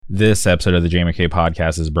This episode of the JMK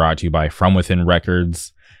podcast is brought to you by From Within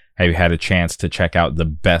Records. Have you had a chance to check out the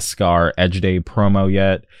Beskar Edge Day promo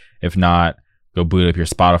yet? If not, go boot up your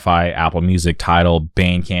Spotify, Apple Music, Tidal,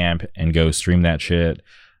 Bandcamp, and go stream that shit.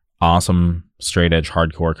 Awesome straight edge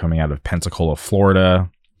hardcore coming out of Pensacola,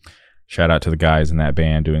 Florida. Shout out to the guys in that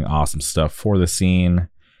band doing awesome stuff for the scene.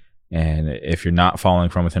 And if you're not following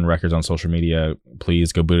From Within Records on social media,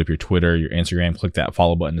 please go boot up your Twitter, your Instagram, click that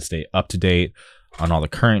follow button to stay up to date on all the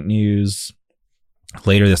current news.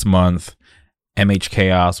 Later this month, MH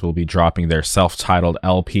Chaos will be dropping their self-titled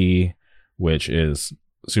LP, which is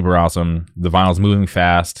super awesome. The vinyl's moving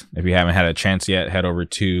fast. If you haven't had a chance yet, head over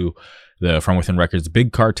to the From Within Records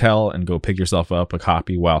Big Cartel and go pick yourself up a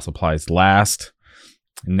copy while supplies last.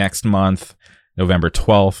 Next month, November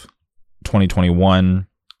 12th, 2021,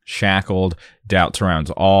 Shackled, Doubt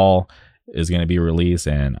Surrounds All is going to be released,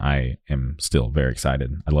 and I am still very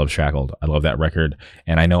excited. I love Shackled. I love that record,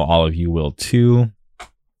 and I know all of you will too.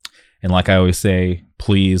 And like I always say,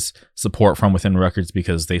 please support From Within Records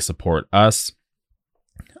because they support us.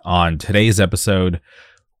 On today's episode,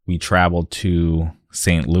 we traveled to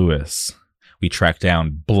St. Louis. We tracked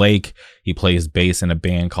down Blake. He plays bass in a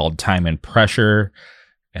band called Time and Pressure,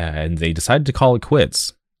 and they decided to call it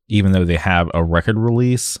quits. Even though they have a record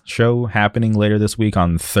release show happening later this week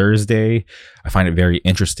on Thursday, I find it very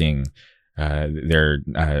interesting. They're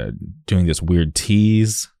doing this weird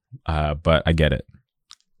tease, but I get it.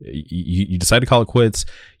 You decide to call it quits.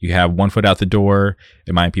 You have one foot out the door.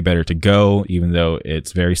 It might be better to go, even though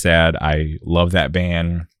it's very sad. I love that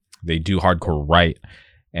band. They do hardcore right,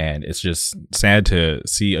 and it's just sad to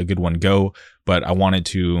see a good one go. But I wanted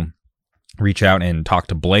to reach out and talk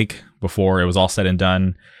to Blake before it was all said and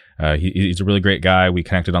done. He's a really great guy. We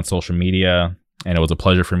connected on social media, and it was a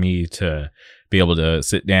pleasure for me to be able to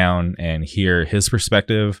sit down and hear his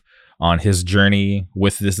perspective on his journey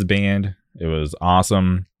with this band. It was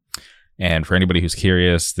awesome. And for anybody who's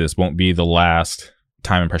curious, this won't be the last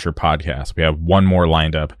Time and Pressure podcast. We have one more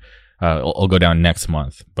lined up. It'll go down next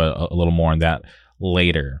month, but a little more on that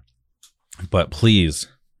later. But please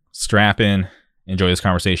strap in, enjoy this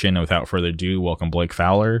conversation. And without further ado, welcome Blake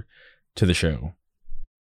Fowler to the show.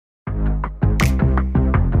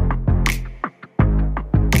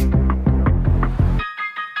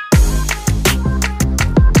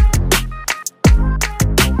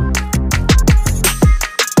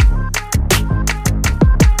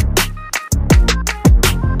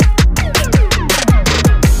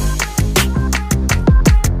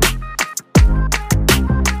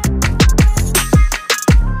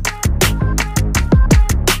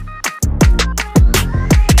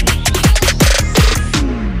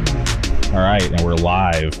 And we're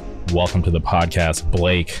live. Welcome to the podcast.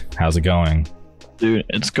 Blake, how's it going? Dude,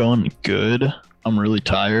 it's going good. I'm really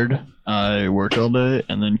tired. I worked all day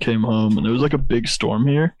and then came home, and there was like a big storm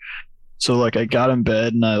here. So like I got in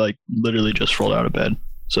bed and I like literally just rolled out of bed.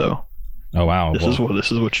 So oh wow, this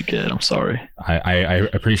is what you get. I'm sorry. I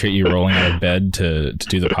appreciate you rolling out of bed to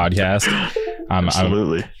do the podcast.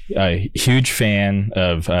 Absolutely. I'm a huge fan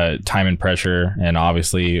of Time and Pressure, and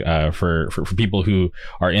obviously for people who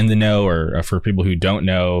are in the know, or for people who don't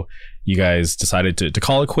know, you guys decided to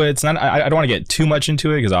call it quits. And I don't want to get too much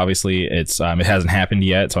into it because obviously it hasn't happened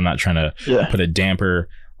yet, so I'm not trying to put a damper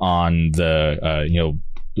on the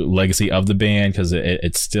legacy of the band because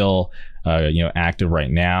it's still active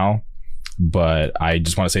right now. But I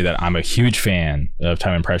just want to say that I'm a huge fan of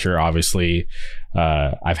Time and Pressure. Obviously,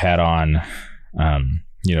 I've had on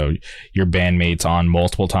your bandmates on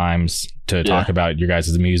multiple times to talk about your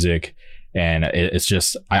guys' music, and it's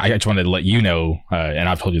just I just wanted to let you know, and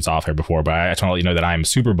I've told you this off air before, but I just want to let you know that I'm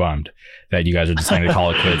super bummed that you guys are deciding to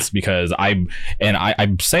call it quits because I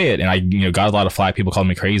say it, and I got a lot of flack. People call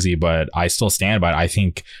me crazy, but I still stand by it. I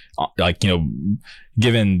think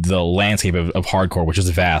given the landscape of hardcore, which is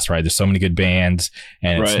vast, right? There's so many good bands,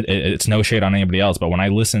 and it's no shade on anybody else, but when I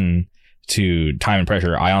listen to Time and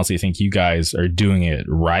Pressure, I honestly think you guys are doing it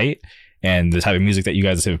right, and the type of music that you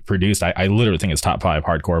guys have produced, I literally think it's top 5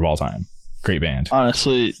 hardcore of all time. Great band.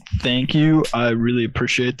 Honestly, thank you. I really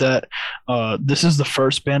appreciate that. This is the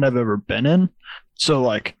first band I've ever been in, so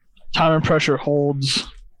like Time and Pressure holds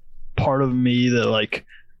part of me that like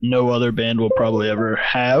no other band will probably ever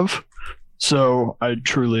have. So I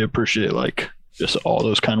truly appreciate like just all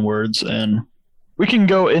those kind of words, and we can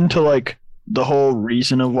go into like the whole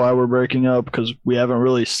reason of why we're breaking up because we haven't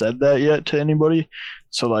really said that yet to anybody.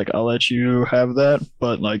 So like I'll let you have that,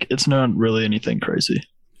 but like it's not really anything crazy.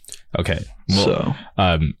 Okay. Well,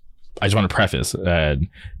 so I just want to preface,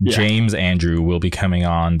 James Andrew will be coming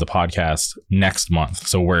on the podcast next month.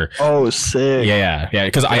 So we're sick. Yeah.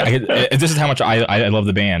 Because I this is how much I love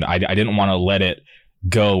the band. I didn't want to let it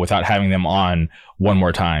go without having them on one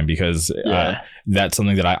more time, because that's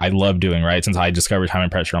something that I love doing, right? Since I discovered Time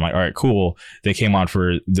and Pressure, I'm like, all right, cool. They came on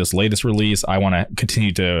for this latest release. I want to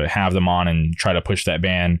continue to have them on and try to push that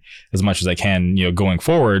band as much as I can, going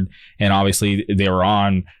forward. And obviously they were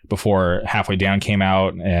on before Halfway Down came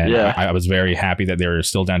out, and I was very happy that they were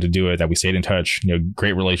still down to do it, that we stayed in touch,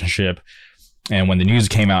 great relationship. And when the news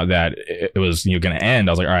came out that it was going to end,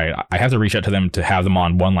 I was like, all right, I have to reach out to them to have them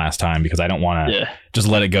on one last time, because I don't want to just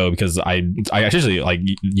let it go, because I actually, like,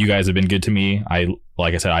 you guys have been good to me.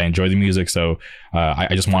 Like I said, I enjoy the music. So I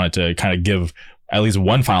just wanted to kind of give at least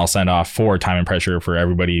one final send off for Time and Pressure for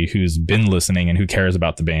everybody who's been listening and who cares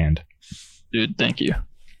about the band. Dude, thank you.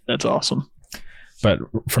 That's awesome. But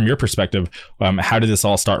from your perspective, how did this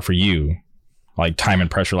all start for you? Like Time and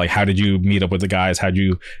Pressure, like how did you meet up with the guys? How did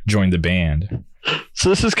you join the band? So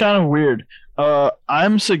this is kind of weird.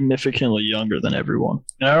 I'm significantly younger than everyone.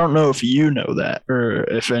 And I don't know if you know that or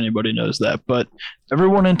if anybody knows that, but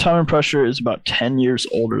everyone in Time and Pressure is about 10 years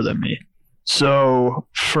older than me. So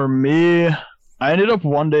for me, I ended up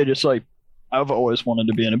one day just like, I've always wanted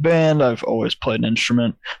to be in a band. I've always played an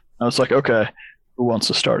instrument. I was like, okay, who wants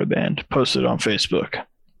to start a band? Posted on Facebook.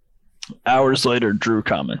 Hours later, Drew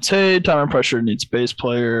comments, hey, Time and Pressure needs a bass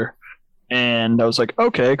player. And I was like,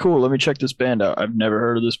 okay, cool. Let me check this band out. I've never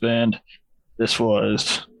heard of this band. This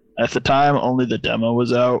was, at the time, only the demo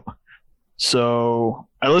was out. So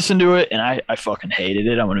I listened to it, and I fucking hated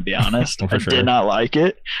it. I'm going to be honest. I did not like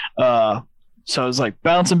it. So I was like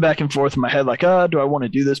bouncing back and forth in my head, like, do I want to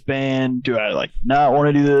do this band? Do I like not want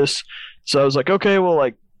to do this? So I was like, okay, well,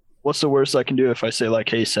 like, what's the worst I can do if I say like,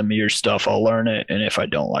 hey, send me your stuff, I'll learn it. And if I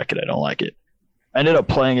don't like it, I don't like it. I ended up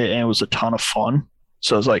playing it, and it was a ton of fun.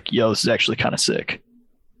 So I was like, yo, this is actually kind of sick.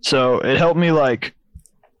 So it helped me like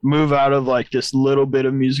move out of like this little bit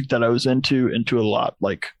of music that I was into a lot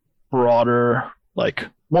like broader, like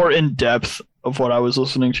more in depth of what I was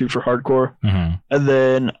listening to for hardcore. Mm-hmm. And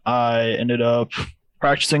then I ended up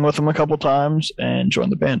practicing with them a couple times and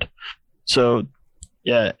joined the band. So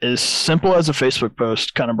yeah, as simple as a Facebook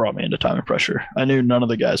post kind of brought me into Time and Pressure. I knew none of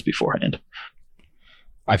the guys beforehand.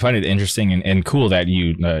 I find it interesting and cool that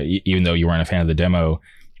you, even though you weren't a fan of the demo,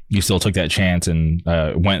 you still took that chance and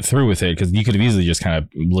went through with it, because you could have easily just kind of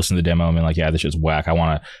listened to the demo and been like, yeah, this is whack. I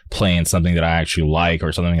want to play in something that I actually like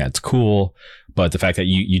or something that's cool. But the fact that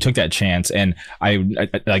you took that chance, and I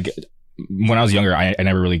like, when I was younger, I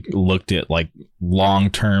never really looked at like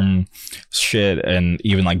long-term shit and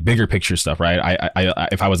even like bigger picture stuff, right? I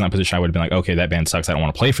if I was in that position, I would have been like, okay, that band sucks, I don't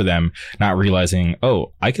want to play for them. Not realizing,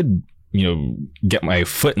 oh, I could, get my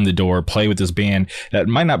foot in the door, play with this band that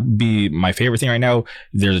might not be my favorite thing right now.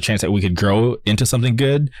 There's a chance that we could grow into something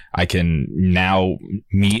good. I can now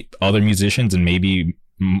meet other musicians and maybe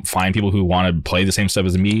find people who want to play the same stuff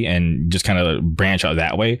as me and just kind of branch out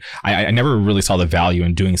that way. I never really saw the value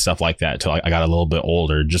in doing stuff like that till I got a little bit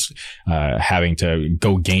older, just having to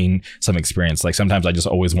go gain some experience. Like sometimes I just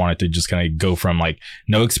always wanted to just kind of go from like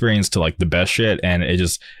no experience to like the best shit. And it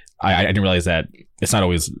just, I didn't realize that it's not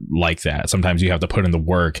always like that. Sometimes you have to put in the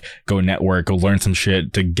work, go network, go learn some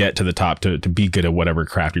shit to get to the top, to be good at whatever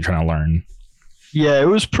craft you're trying to learn. Yeah, it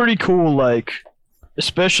was pretty cool. Like,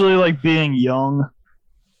 especially like being young,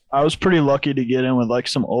 I was pretty lucky to get in with like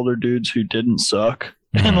some older dudes who didn't suck.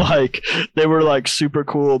 Mm-hmm. And like, they were like super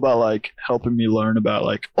cool about like helping me learn about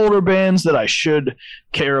like older bands that I should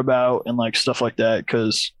care about and like stuff like that.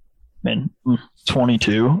 'Cause man,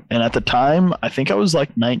 22. And at the time, I think I was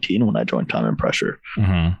like 19 when I joined Time and Pressure,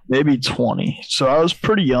 maybe 20. So I was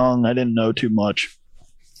pretty young. I didn't know too much.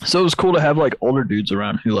 So it was cool to have like older dudes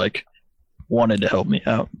around who like wanted to help me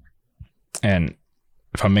out. And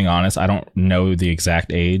if I'm being honest, I don't know the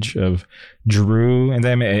exact age of Drew and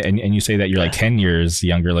them. And you say that you're like 10 years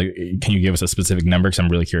younger. Like, can you give us a specific number? Because I'm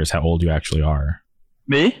really curious how old you actually are.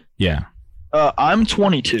 Me? Yeah. I'm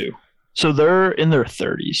 22. So they're in their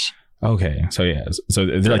 30s. Okay. So yeah. So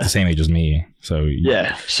they're like the same age as me. So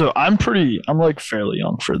yeah. So I'm like fairly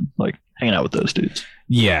young for like hanging out with those dudes.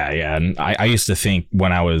 Yeah. Yeah. And I used to think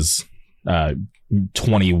when I was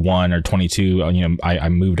 21 or 22, I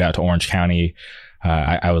moved out to Orange County.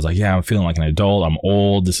 I was like, yeah, I'm feeling like an adult. I'm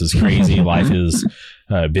old. This is crazy. Life is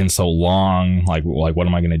been so long. Like what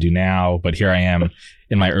am I going to do now? But here I am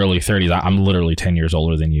in my early 30s. I'm literally 10 years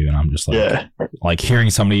older than you, and I'm just like, like hearing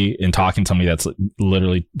somebody and talking to somebody that's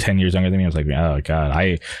literally 10 years younger than me. I was like, oh god,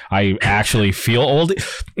 I actually feel old,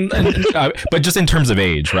 but just in terms of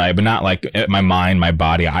age, right? But not like my mind, my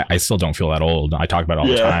body. I still don't feel that old. I talk about it all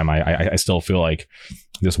the time. I still feel like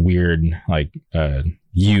this weird like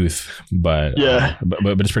youth, but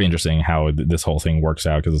it's pretty interesting how this whole thing works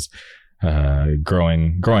out, because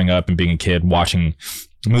growing up and being a kid watching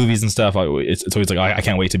movies and stuff, it's always like I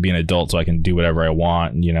can't wait to be an adult so I can do whatever I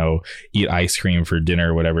want, and, eat ice cream for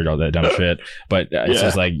dinner or whatever, all that dumb shit. But it's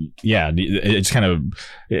just like, it's kind of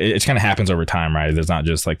happens over time, right? There's not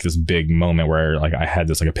just like this big moment where like I had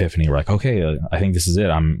this like epiphany where like, okay, I think this is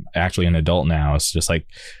it, I'm actually an adult now. It's just like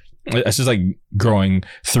growing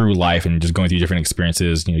through life and just going through different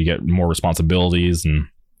experiences. You get more responsibilities, and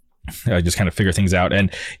I just kind of figure things out.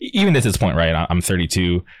 And even at this point, right, I'm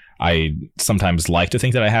 32. I sometimes like to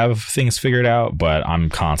think that I have things figured out, but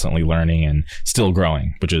I'm constantly learning and still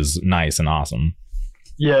growing, which is nice and awesome.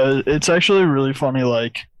 Yeah, it's actually really funny,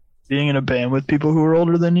 like being in a band with people who are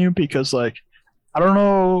older than you, because like, I don't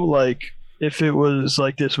know, like if it was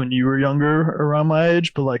like this when you were younger around my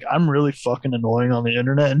age, but like I'm really fucking annoying on the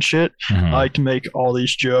internet and shit. I like to make all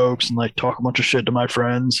these jokes and like talk a bunch of shit to my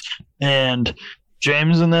friends, and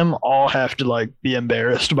James and them all have to like be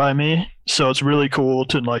embarrassed by me. So it's really cool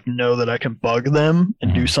to like know that I can bug them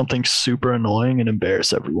and do something super annoying and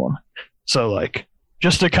embarrass everyone. So like,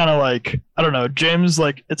 just to kind of like, I don't know, James,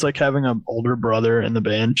 like it's like having an older brother in the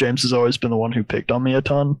band. James has always been the one who picked on me a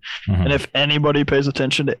ton. And if anybody pays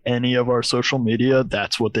attention to any of our social media,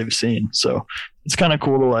 that's what they've seen. So it's kind of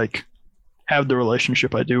cool to like have the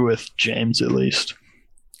relationship I do with James, at least.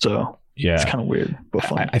 So yeah, it's kind of weird, but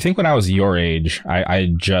fun. I think when I was your age,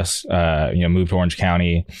 I just moved to Orange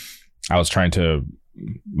County. I was trying to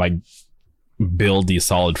like build these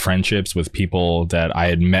solid friendships with people that I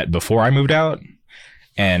had met before I moved out,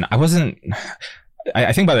 and I wasn't.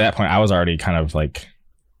 I think by that point I was already kind of like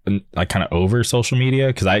kind of over social media,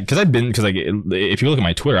 because if you look at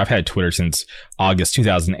my Twitter, I've had Twitter since August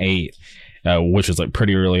 2008. Which was like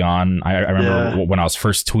pretty early on. I remember when I was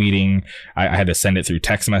first tweeting, I had to send it through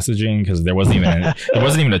text messaging, because there wasn't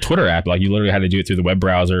even a Twitter app. Like you literally had to do it through the web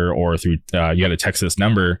browser, or through you had to text this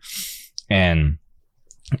number, and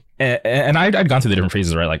I'd gone through the different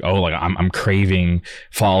phases, right? Like, oh, like I'm craving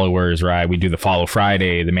followers, right? We do the Follow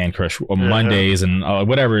Friday, the Man Crush Mondays, and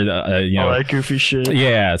whatever, all that goofy shit.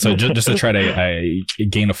 Yeah, so just to try to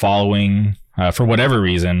gain a following. For whatever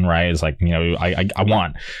reason, right? It's like, I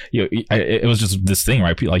want, it was just this thing,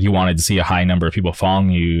 right? Like you wanted to see a high number of people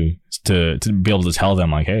following you to be able to tell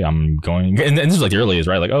them like, hey, I'm going, and this is like the earliest,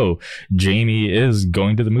 right? Like, oh, Jamie is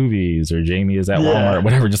going to the movies, or Jamie is at Walmart,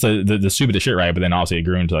 whatever, just the stupidest shit, right? But then obviously it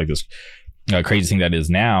grew into like this crazy thing that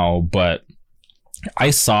is now. But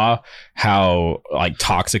I saw how like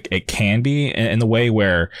toxic it can be in the way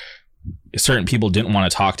where certain people didn't want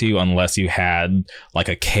to talk to you unless you had like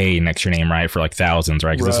a K next to your name, right? For like thousands,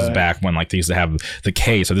 right? Because this was back when like they used to have the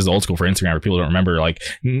K. So this is old school for Instagram, where people don't remember. Like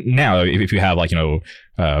now, if you have like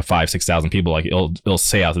 5,000-6,000 people, like it'll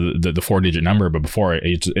say out the 4-digit number, but before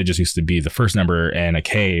it just used to be the first number and a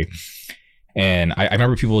K. And I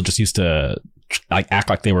remember people just used to like act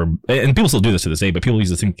like they were, and people still do this to this day, but people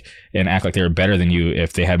used to think and act like they were better than you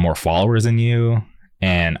if they had more followers than you.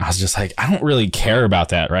 And I was just like, I don't really care about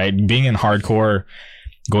that, right? Being in hardcore,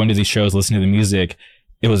 going to these shows, listening to the music,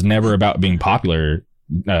 it was never about being popular.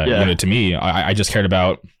 To me, I just cared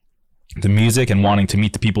about the music and wanting to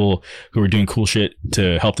meet the people who were doing cool shit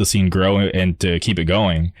to help the scene grow and to keep it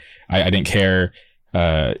going. I didn't care,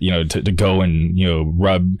 to go and,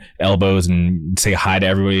 rub elbows and say hi to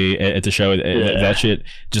everybody at the show. That shit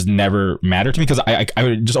just never mattered to me, because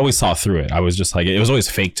I just always saw through it. I was just like, it was always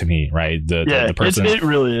fake to me, right? The person. It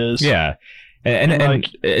really is. Yeah. And like,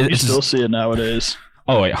 you still see it nowadays.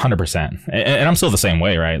 Oh, 100%. And I'm still the same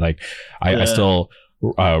way, right? Like I still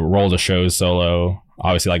roll the shows solo.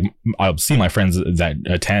 Obviously, like I'll see my friends that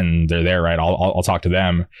attend, they're there, right? I'll talk to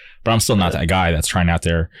them, but I'm still not that guy that's trying out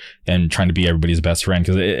there and trying to be everybody's best friend,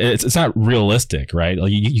 because it's not realistic, right?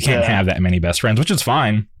 Like you can't have that many best friends, which is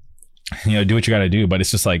fine. Do what you got to do, but it's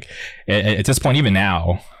just like at this point, even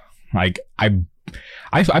now, like I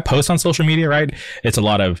post on social media, right? It's a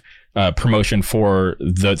lot of promotion for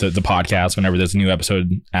the podcast. Whenever there's a new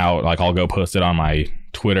episode out, like I'll go post it on my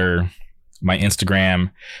Twitter, my Instagram.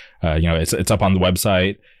 It's up on the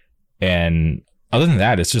website, and other than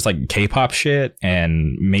that, it's just like K-pop shit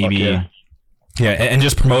and maybe Yeah, and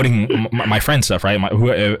just promoting my friend stuff, right?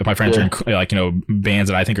 My friends are in, like, you know, bands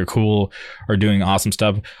that I think are cool or doing awesome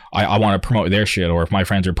stuff. I want to promote their shit. Or if my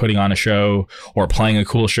friends are putting on a show or playing a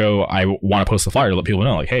cool show, I want to post the flyer to let people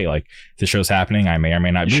know, like, hey, like, this show's happening. I may or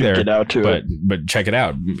may not be there. Check it out too. But check it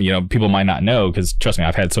out. You know, people might not know, because trust me,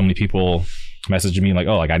 I've had so many people messaging me like,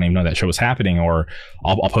 oh, like, I didn't even know that show was happening. Or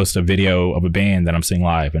I'll post a video of a band that I'm seeing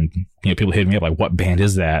live, and, you know, people hit me up like, what band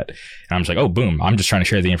is that? And I'm just like, oh, boom, I'm just trying to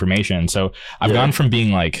share the information. So I've gone from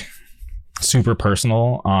being like super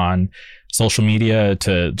personal on social media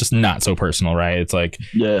to just not so personal, right? It's like,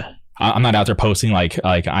 I'm not out there posting like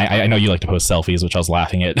I know you like to post selfies, which I was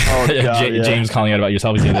laughing at. Oh, God, James calling out about your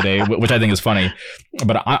selfies the other day, which I think is funny,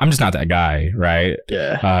 but I'm just not that guy, right?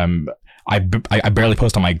 I barely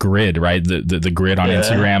post on my grid, right? The grid on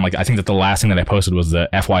Instagram. Like, I think that the last thing that I posted was the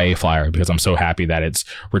FYA flyer, because I'm so happy that it's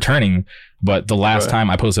returning. But the last time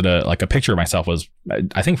I posted a picture of myself was,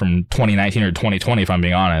 I think, from 2019 or 2020, if I'm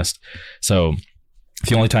being honest. So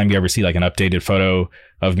the only time you ever see like an updated photo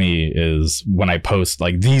of me is when I post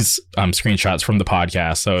like these screenshots from the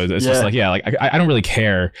podcast. So it's just like, like I don't really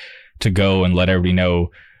care to go and let everybody know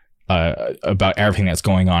about everything that's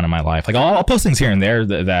going on in my life. Like, I'll post things here and there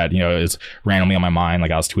that you know, is randomly on my mind.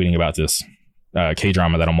 Like, I was tweeting about this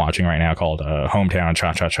K-drama that I'm watching right now called Hometown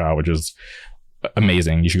Cha-Cha-Cha, which is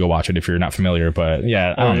amazing. You should go watch it if you're not familiar. But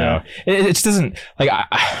yeah, I don't know. It just doesn't, like,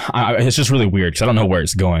 it's just really weird, because I don't know where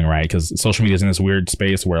it's going, right? Because social media is in this weird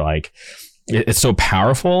space where, like, it's so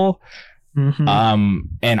powerful. And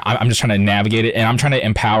I'm just trying to navigate it, and I'm trying to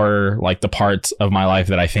empower like the parts of my life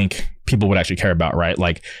that I think people would actually care about, right?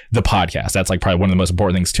 Like the podcast. That's like probably one of the most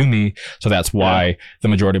important things to me. So that's why the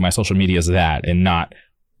majority of my social media is that, and not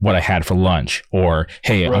what I had for lunch, or,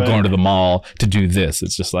 hey, I'm going to the mall to do this.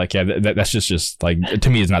 It's just like, that's just like, to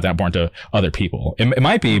me, it's not that important to other people. It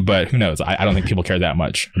might be, but who knows? I don't think people care that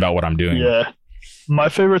much about what I'm doing. Yeah. My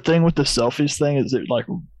favorite thing with the selfies thing is it like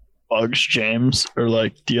bugs James, or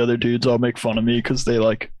like the other dudes all make fun of me because they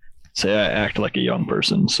like say I act like a young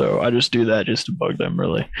person. So I just do that just to bug them,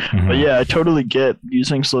 really. But yeah, I totally get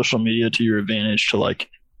using social media to your advantage to, like,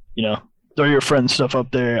 you know, throw your friends' stuff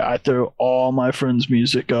up there. I throw all my friends'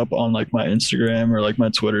 music up on like my Instagram or like my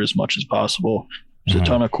Twitter as much as possible. There's a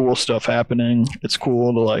ton of cool stuff happening. It's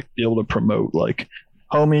cool to like be able to promote like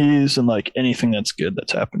homies and like anything that's good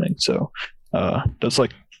that's happening. So that's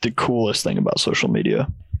like the coolest thing about social media,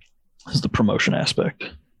 is the promotion aspect.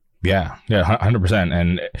 Yeah, 100%.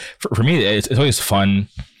 And for me, it's always fun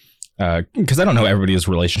because I don't know everybody's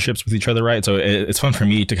relationships with each other, right? So it's fun for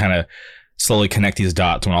me to kind of slowly connect these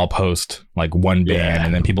dots when I'll post like one band,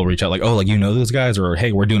 and then people reach out like, oh, like, you know those guys, or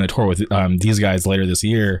hey, we're doing a tour with these guys later this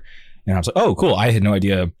year. And I was like, oh, cool. I had no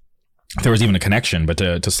idea there was even a connection, but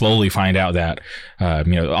to slowly find out that,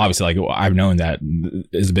 you know, obviously, like, I've known that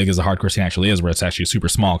as big as the hardcore scene actually is, where it's actually super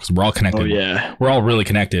small, because we're all connected. We're all really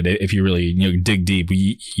connected. If you really, you know, dig deep,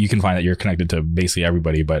 you can find that you're connected to basically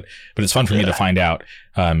everybody. But it's fun for me to find out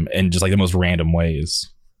in just like the most random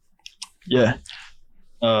ways. Yeah.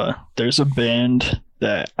 There's a band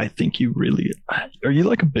that I think you really, are you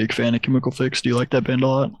like a big fan of Chemical Fix? Do you like that band a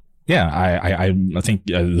lot? Yeah, I think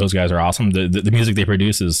those guys are awesome. The music they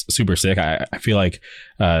produce is super sick. I feel like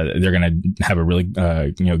they're gonna have a really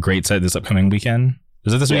you know, great set this upcoming weekend.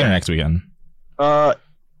 Is it this weekend or next weekend?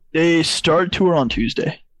 They start tour on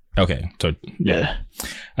Tuesday. Okay, so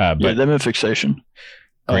but them and Fixation.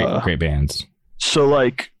 Great bands. So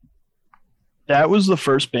like, that was the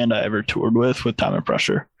first band I ever toured with Time and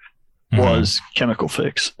Pressure, was Chemical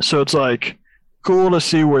Fix. So it's like cool to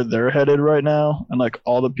see where they're headed right now, and like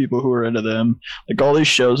all the people who are into them. Like, all these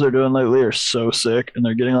shows they're doing lately are so sick, and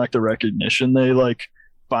they're getting like the recognition they like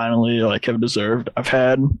finally like have deserved. I've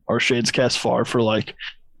had our Shades Cast Far for like,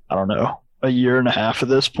 I don't know, a year and a half at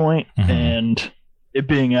this point, and it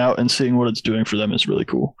being out and seeing what it's doing for them is really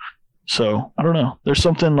cool. So I don't know, there's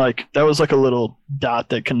something like that was like a little dot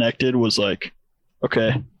that connected, was like,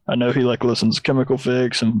 okay, I know he like listens to Chemical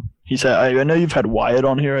Fix, and he's had, I know you've had Wyatt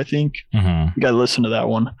on here, I think. You gotta listen to that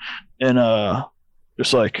one. And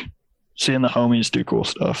just like seeing the homies do cool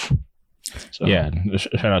stuff. So, yeah,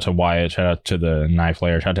 shout out to Wyatt, shout out to the Knife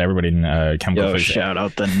Layer, shout out to everybody in Chemical Fix. Shout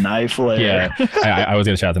out the Knife Layer. Yeah, I was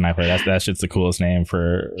gonna shout out the Knife Layer. That shit's the coolest name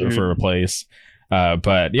for a place.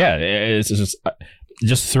 But yeah, it's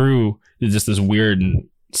just through just this weird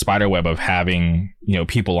spider web of having, you know,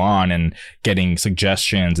 people on and getting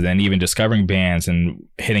suggestions, and then even discovering bands and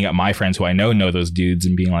hitting up my friends who I know those dudes,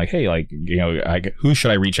 and being like, hey, like, you know, who should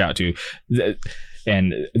I reach out to?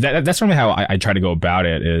 And that's normally how I try to go about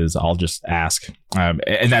it, is I'll just ask,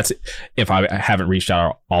 and that's if I haven't reached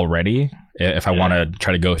out already. if I want to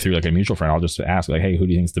try to go through like a mutual friend, I'll just ask like, hey, who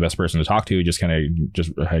do you think is the best person to talk to? Just kind of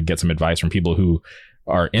just get some advice from people who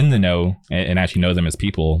are in the know and actually know them as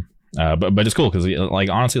people. But it's cool because like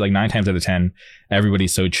honestly, like 9 times out of 10,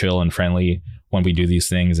 everybody's so chill and friendly when we do these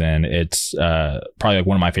things, and it's probably like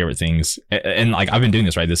one of my favorite things. And like I've been doing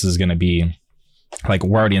this, right? This is gonna be like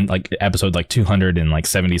we're already in like episode like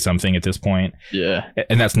 270 something at this point. Yeah,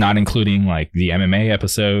 and that's not including like the MMA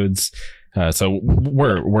episodes. So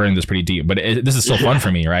we're in this pretty deep, but this is still fun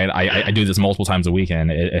for me, right? I do this multiple times a week, and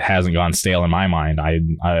it hasn't gone stale in my mind. I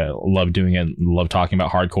love doing it, love talking about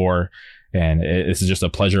hardcore, and this is just a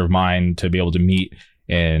pleasure of mine to be able to meet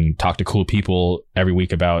and talk to cool people every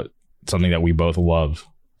week about something that we both love.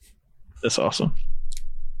 That's awesome.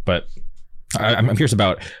 But I'm curious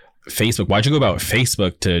about Facebook. Why'd you go about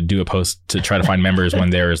Facebook to do a post to try to find members when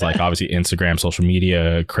there's like obviously Instagram, social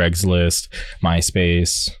media, Craigslist,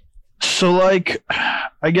 MySpace? So like,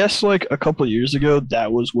 I guess like a couple of years ago,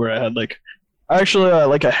 that was where I had like, actually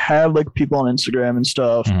like I had like people on Instagram and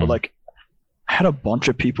stuff, but like I had a bunch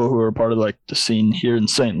of people who were part of like the scene here in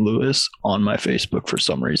St. Louis on my Facebook for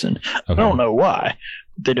some reason. Okay. I don't know why.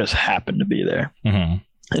 They just happened to be there. And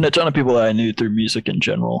a ton of people that I knew through music in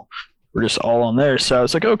general were just all on there. So I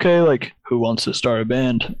was like, okay, like who wants to start a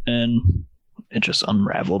band? And it just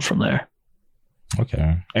unraveled from there.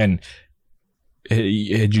 Okay. And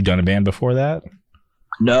had you done a band before that?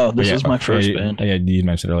 No, this is my first band. Yeah, you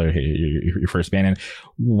mentioned earlier your first band. And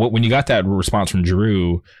when you got that response from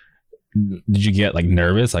Drew, did you get like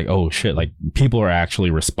nervous? Like, oh shit, like people are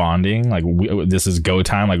actually responding. Like this is go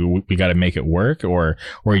time. Like we got to make it work. Or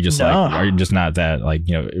are you just like, are you just not that like,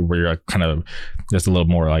 you know, where you're kind of just a little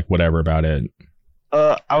more like whatever about it?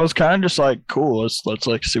 I was kind of just like, cool, let's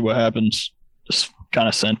like see what happens. Just kind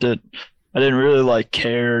of sent it. I didn't really like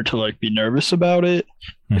care to like be nervous about it.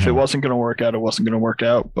 If it wasn't going to work out, it wasn't going to work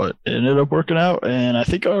out, but it ended up working out. And I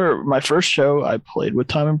think my first show I played with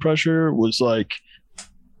Time and Pressure was like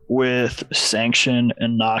with Sanction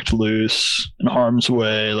and Knocked Loose and Harm's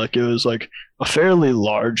Way. Like it was like a fairly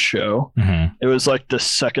large show. It was like the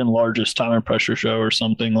second largest Time and Pressure show or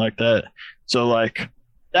something like that. So like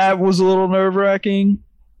that was a little nerve wracking,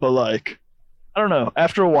 but like, I don't know.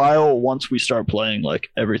 After a while, once we start playing, like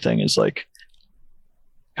everything is like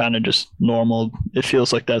kind of just normal. It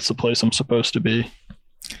feels like that's the place I'm supposed to be.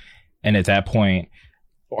 And at that point,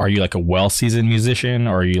 are you like a well-seasoned musician,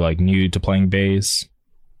 or are you like new to playing bass?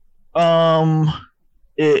 The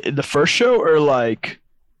first show, or like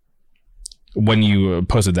when you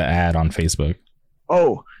posted the ad on Facebook?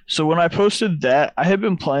 Oh, so when I posted that, I had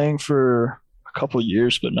been playing for a couple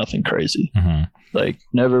years, but nothing crazy. Like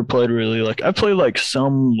never played really, like I played like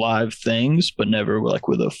some live things, but never like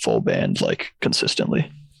with a full band like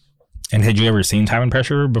consistently. And had you ever seen Time and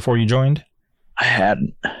Pressure before you joined? I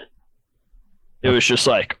hadn't. It was just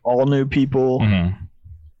like all new people,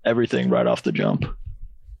 everything right off the jump.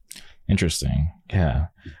 Interesting. Yeah.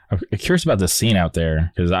 I'm curious about the scene out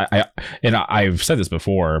there, because I've said this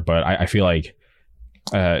before, but I feel like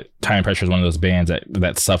Time and Pressure is one of those bands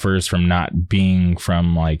that suffers from not being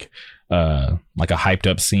from like a hyped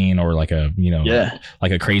up scene, or like a, you know,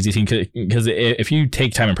 like a crazy scene. Because if you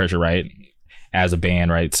take Time and Pressure, right, as a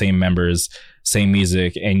band, right, same members, same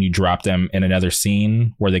music, and you drop them in another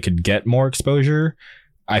scene where they could get more exposure,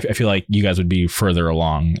 I feel like you guys would be further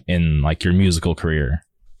along in like your musical career.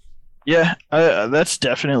 Yeah, that's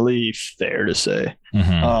definitely fair to say.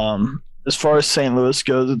 As far as St. Louis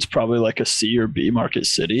goes, it's probably like a C or B market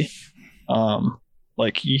city.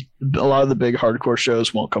 Like a lot of the big hardcore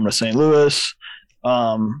shows won't come to St. Louis.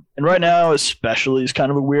 And right now especially is kind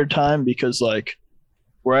of a weird time, because like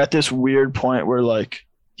we're at this weird point where like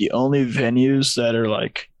the only venues that are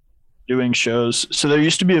like doing shows. So there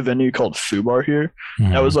used to be a venue called Fubar here.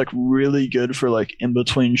 That was like really good for like in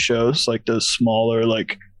between shows, like those smaller,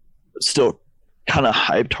 like still kind of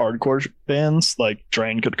hyped hardcore bands like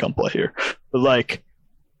Drain could come play here. But like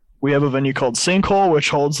we have a venue called Sinkhole, which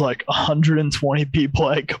holds like 120 people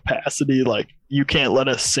at capacity. Like you can't let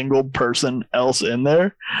a single person else in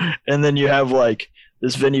there. And then you have like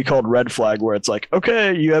this venue called Red Flag, where it's like,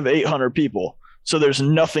 okay, you have 800 people. So there's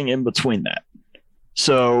nothing in between that.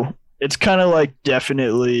 So it's kind of like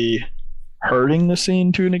definitely hurting the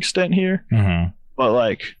scene to an extent here. But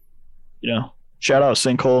like, you know, shout out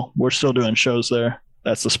Sinkhole. We're still doing shows there.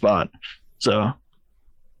 That's the spot. So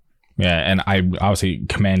yeah, and I obviously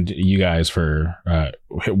commend you guys for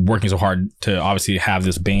working so hard to obviously have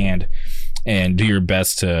this band and do your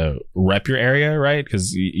best to rep your area, right?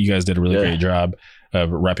 Because you guys did a really great job.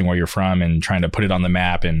 repping where you're from and trying to put it on the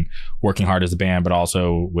map and working hard as a band, but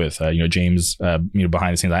also with James behind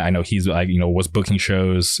the scenes. I know he's was booking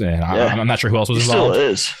shows, and I'm not sure who else was involved. Still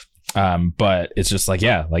is. But it's just like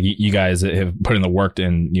you guys have put in the work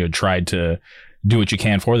and tried to do what you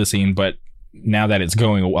can for the scene. But now that it's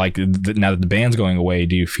going, now that the band's going away,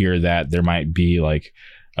 do you fear that there might be like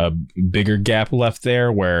a bigger gap left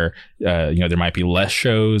there where there might be less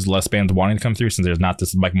shows, less bands wanting to come through since there's not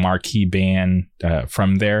this like marquee band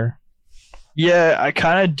from there? Yeah, I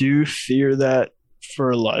kind of do fear that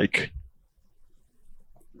for like,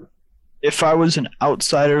 if I was an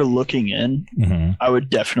outsider looking in, I would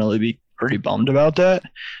definitely be pretty bummed about that.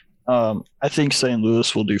 I think St.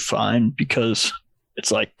 Louis will do fine because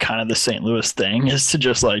it's like kind of the St. Louis thing is to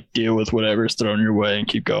just like deal with whatever's thrown your way and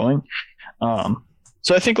keep going.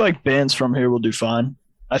 So I think like bands from here will do fine.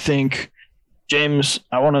 I think James,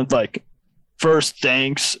 I want to like first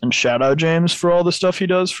thanks and shout out James for all the stuff he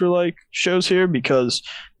does for like shows here, because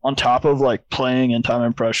on top of like playing in Time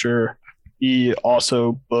and Pressure, he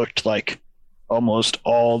also booked like almost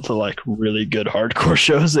all the like really good hardcore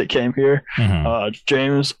shows that came here.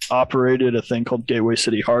 James operated a thing called Gateway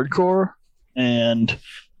City Hardcore and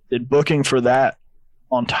did booking for that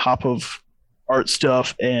on top of art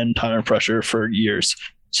stuff and Time and Pressure for years.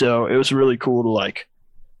 So it was really cool to like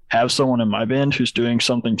have someone in my band who's doing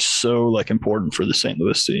something so like important for the St.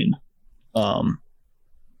 Louis scene.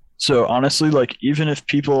 So honestly, like even if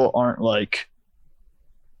people aren't like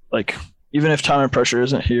even if Time and Pressure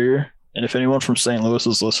isn't here, and if anyone from St. Louis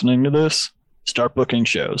is listening to this, start booking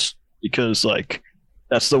shows, because like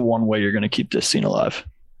that's the one way you're going to keep this scene alive.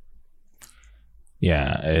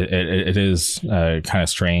 Yeah, it is kind of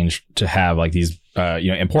strange to have like these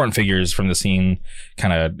important figures from the scene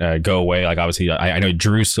kind of go away. Like obviously, I know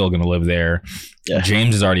Drew's still going to live there. Yeah.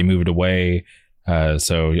 James has already moved away,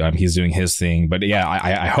 so he's doing his thing. But yeah,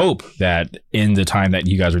 I hope that in the time that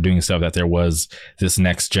you guys were doing stuff, that there was this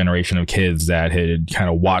next generation of kids that had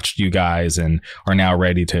kind of watched you guys and are now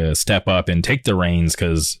ready to step up and take the reins,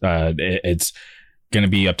 because it's going to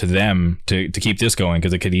be up to them to keep this going,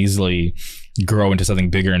 because it could easily grow into something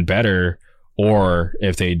bigger and better. Or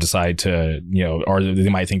if they decide to, or they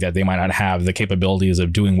might think that they might not have the capabilities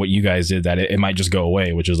of doing what you guys did, that it might just go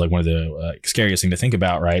away, which is like one of the scariest thing to think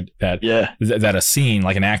about, right? That that a scene,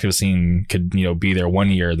 like an active scene, could be there 1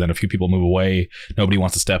 year, then a few people move away, nobody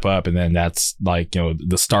wants to step up, and then that's like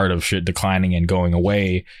the start of shit declining and going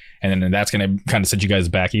away, and then that's going to kind of set you guys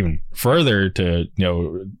back even further to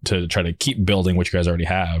to try to keep building what you guys already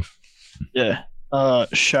have. Yeah.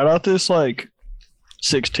 Shout out this like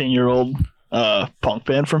 16-year-old punk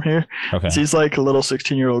band from here. Okay. These like little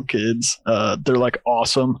 16-year-old kids. They're like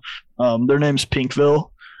awesome. Their name's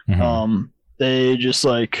Pinkville. They just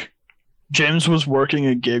like, James was working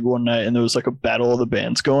a gig one night and there was like a battle of the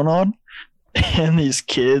bands going on, and these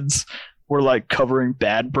kids were like covering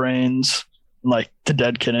Bad Brains, like the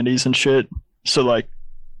Dead Kennedys and shit. So like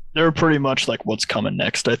they're pretty much like what's coming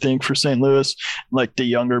next, I think, for St. Louis. Like the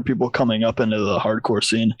younger people coming up into the hardcore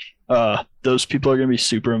scene, those people are going to be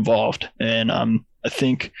super involved. And I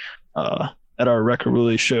think at our record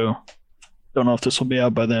release show, don't know if this will be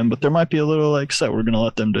out by then, but there might be a little like set we're going to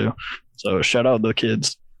let them do. So shout out the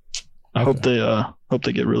kids. I hope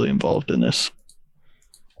they get really involved in this.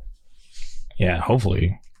 Yeah,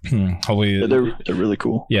 hopefully. Hopefully they're really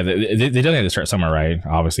cool. Yeah, they definitely have to start somewhere, right?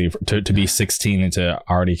 Obviously, to be 16 and to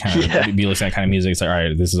already kind of be listening to that kind of music, it's like, all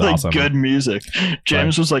right, this is like awesome. Good music.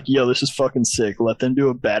 James was like, yo, this is fucking sick. Let them do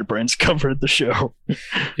a Bad Brains cover at the show.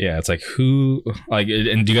 Yeah, it's like, who, like,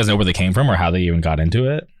 and do you guys know where they came from or how they even got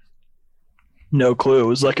into it? No clue. It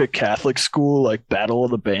was like a Catholic school, like battle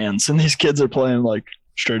of the bands, and these kids are playing like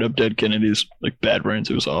straight up Dead Kennedys, like Bad Brains.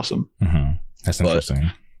 It was awesome. That's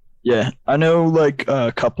interesting. Yeah, I know like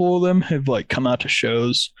a couple of them have like come out to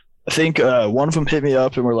shows. I think one of them hit me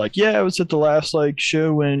up and were like, yeah, I was at the last like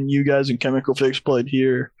show when you guys and Chemical Fix played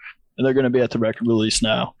here, and they're going to be at the record release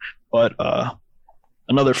now. But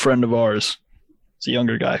another friend of ours, it's a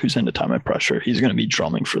younger guy who's into Time and Pressure. He's going to be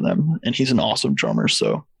drumming for them, and he's an awesome drummer.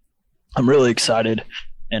 So I'm really excited,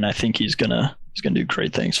 and I think he's gonna do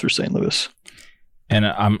great things for St. Louis. And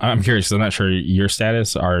I'm curious, I'm not sure your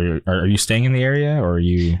status. Are you staying in the area, or are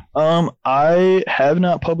you? I have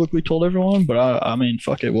not publicly told everyone, but I mean,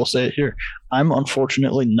 fuck it, we'll say it here. I'm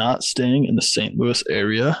unfortunately not staying in the St. Louis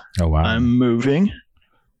area. Oh wow! I'm moving.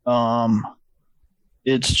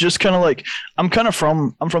 It's just kind of like I'm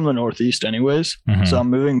from the Northeast, anyways. So I'm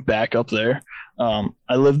moving back up there.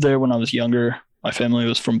 I lived there when I was younger. My family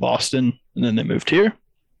was from Boston, and then they moved here.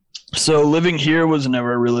 So living here was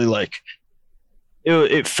never really like.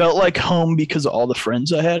 It felt like home because of all the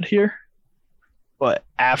friends I had here. but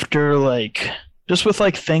after like just with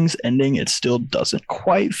like things ending, it still doesn't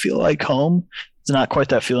quite feel like home. It's not quite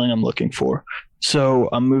that feeling I'm looking for. So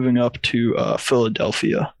I'm moving up to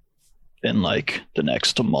Philadelphia in like the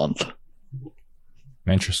next month.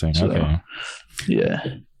 Interesting. So, okay. Yeah.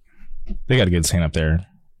 They got a good scene up there.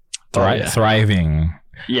 Yeah. Thriving.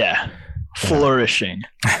 Yeah. Flourishing.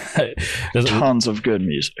 Tons of good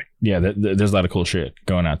music. Yeah, there's a lot of cool shit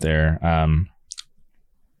going out there.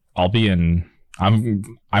 I'll be in. I'm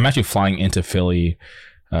actually flying into Philly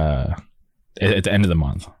at the end of the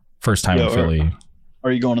month. First time in Philly.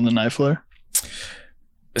 Are you going to the Night Flare?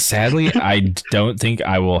 Sadly, I don't think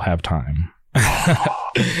I will have time.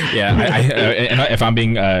 Yeah, and if I'm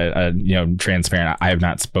being transparent, I have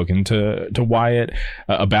not spoken to Wyatt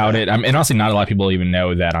about it. And honestly, not a lot of people even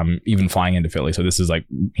know that I'm even flying into Philly. So this is like,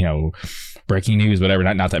 breaking news, whatever.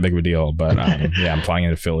 Not that big of a deal, but yeah, I'm flying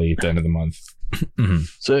into Philly at the end of the month.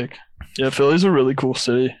 Sick. Yeah, Philly's a really cool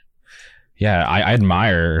city. Yeah, I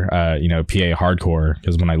admire PA hardcore,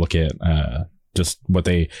 because when I look at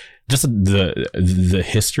the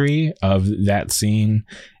history of that scene,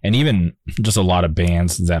 and even just a lot of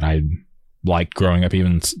bands that I liked growing up,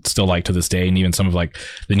 even still like to this day, and even some of like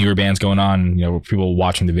the newer bands going on, people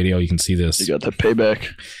watching the video, you can see this. You got the Payback.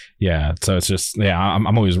 Yeah, so it's just,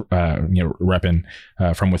 I'm always repping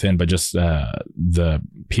From Within, but just the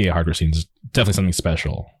PA hardcore scene is definitely something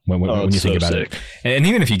special when you think about it. And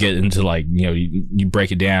even if you get into like you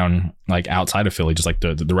break it down like outside of Philly, just like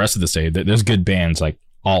the rest of the state, there's good bands like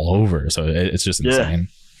all over. So it's just insane.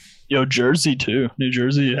 Jersey too. New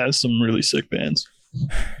Jersey has some really sick bands.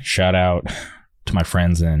 Shout out to my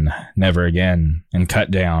friends in Never Again and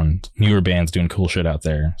Cut Down, newer bands doing cool shit out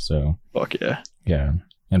there. So fuck yeah. Yeah.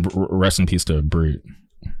 And rest in peace to Brute.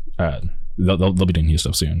 They'll be doing new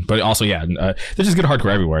stuff soon. But also, there's just good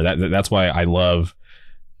hardcore everywhere. That's why I love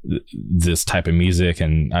this type of music,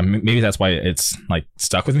 and maybe that's why it's like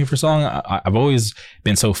stuck with me for so long. I've always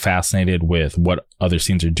been so fascinated with what other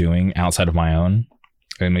scenes are doing outside of my own,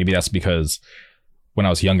 and maybe that's because when I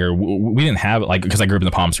was younger, we didn't have because I grew up in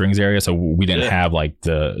the Palm Springs area, so we didn't have like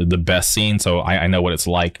the best scene. So I know what it's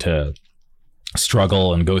like to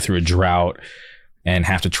struggle and go through a drought and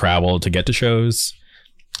have to travel to get to shows.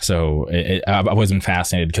 So I've always been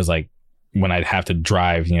fascinated, because like when I'd have to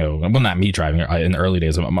drive, not me driving in the early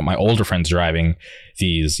days, my older friends driving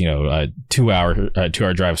these, 2 hour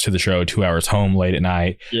drives to the show, 2 hours home late at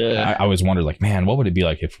night. Yeah. I always wondered like, man, what would it be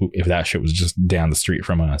like if that shit was just down the street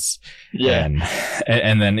from us? Yeah.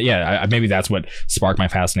 And then, maybe that's what sparked my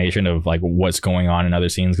fascination of like what's going on in other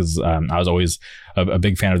scenes. Cause I was always a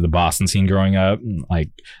big fan of the Boston scene growing up, like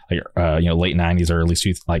late 90s, early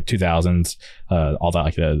 2000s, all that,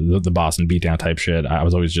 like the Boston beatdown type shit. I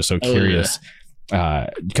was always just so curious.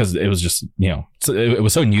 Because it was just, it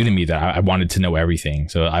was so new to me that I wanted to know everything.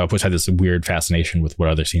 So I always had this weird fascination with what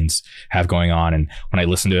other scenes have going on. And when I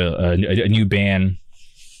listen to a new band,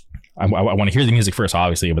 I want to hear the music first,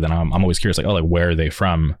 obviously, but then I'm always curious, like, where are they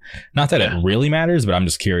from? Not that it really matters, but I'm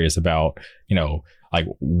just curious about, like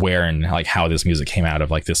where and like how this music came out of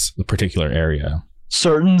like this particular area.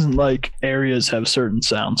 Certain like areas have certain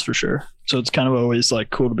sounds for sure. So it's kind of always like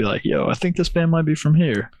cool to be like, I think this band might be from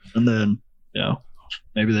here. And then,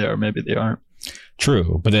 maybe they are, maybe they aren't.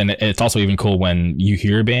 True. But then it's also even cool when you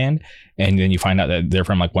hear a band and then you find out that they're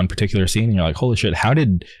from like one particular scene, and you're like, holy shit, how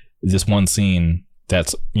did this one scene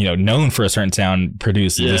that's, known for a certain sound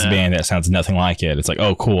produce this band that sounds nothing like it? It's like,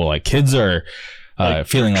 oh, cool. Like kids are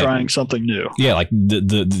feeling like trying something new. Yeah. Like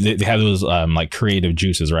they have those like creative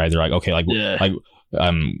juices, right? They're like, okay,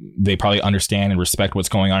 they probably understand and respect what's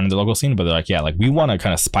going on in the local scene, but they're like, like we want to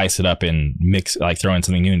kind of spice it up and mix, like throw in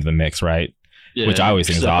something new into the mix, right? Yeah, which I always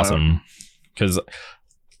think is awesome, because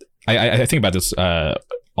I think about this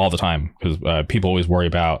all the time, because people always worry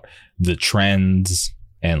about the trends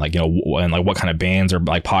and like and like what kind of bands are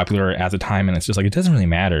like popular at the time, and it's just like it doesn't really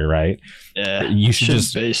matter, right? Yeah, you should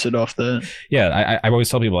just base it off that. Yeah, I always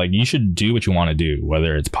tell people like you should do what you want to do,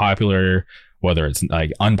 whether it's popular, whether it's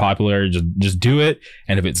like unpopular, just do it,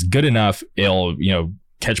 and if it's good enough, it'll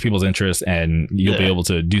catch people's interest, and you'll be able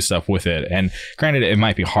to do stuff with it. And granted, it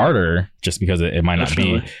might be harder just because it might not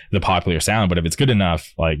be the popular sound, but if it's good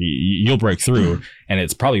enough, like you'll break through. And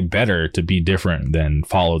it's probably better to be different than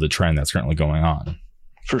follow the trend that's currently going on.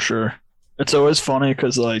 For sure. It's always funny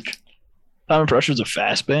because like Time and Pressure is a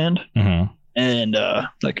fast band, and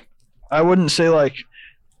like I wouldn't say like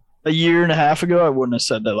a year and a half ago I wouldn't have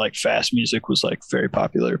said that like fast music was like very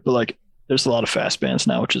popular, but like there's a lot of fast bands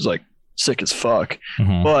now, which is like sick as fuck.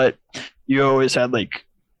 But you always had like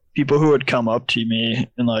people who would come up to me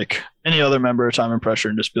and like any other member of Time and Pressure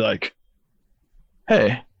and just be like,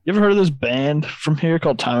 hey, You ever heard of this band from here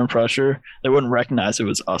called Time and Pressure? They wouldn't recognize it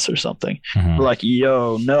was us or something. Mhm. We're like,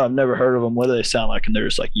 yo, no, I've never heard of them. What do they sound like? And they're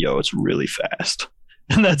just like, yo, it's really fast.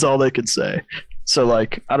 And that's all they could say. So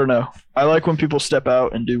like, I don't know. I like when people step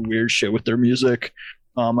out and do weird shit with their music.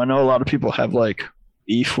 I know a lot of people have like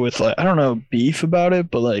beef with like, I don't know, beef about it,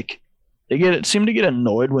 but like seem to get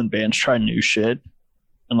annoyed when bands try new shit.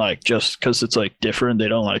 And like just because it's like different, they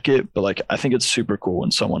don't like it. But like I think it's super cool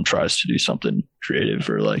when someone tries to do something creative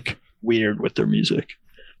or like weird with their music.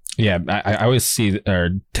 Yeah, I always see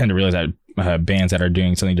or tend to realize that bands that are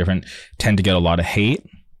doing something different tend to get a lot of hate.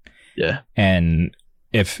 Yeah. And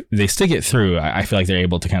if they stick it through, I feel like they're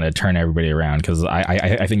able to kind of turn everybody around. Because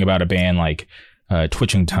I think about a band like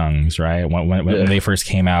Twitching Tongues, right? When they first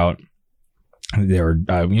came out, they were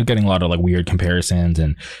getting a lot of like weird comparisons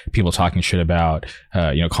and people talking shit about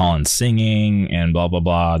Colin singing and blah blah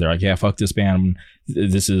blah. They're like, yeah, fuck this band,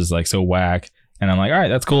 this is like so whack. And I'm like, all right,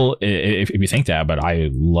 that's cool if you think that, but I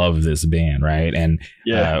love this band, right? And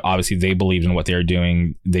obviously they believed in what they were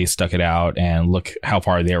doing, they stuck it out, and look how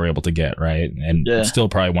far they were able to get, right? And still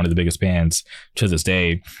probably one of the biggest bands to this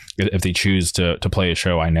day. If they choose to play a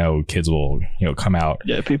show, I know kids will come out.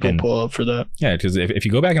 Yeah, people pull up for that. Yeah, because if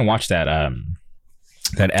you go back and watch that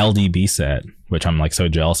LDB set, which I'm like so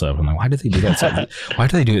jealous of. I'm like, why did they do that set? Why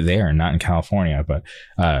do they do it there and not in California? But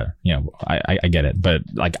I get it. But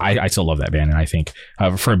like I still love that band, and I think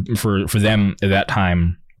for them at that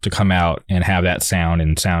time to come out and have that sound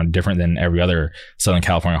and sound different than every other Southern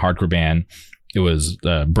California hardcore band, it was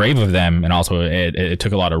brave of them, and also it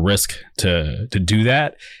took a lot of risk to do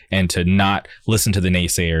that and to not listen to the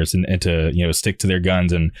naysayers and to stick to their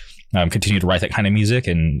guns and continue to write that kind of music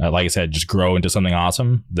and like I said, just grow into something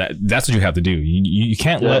awesome. That's what you have to do. You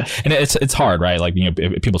can't let, and it's hard, right? Like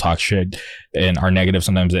if people talk shit and are negative,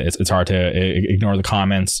 sometimes it's hard to ignore the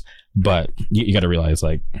comments, but you got to realize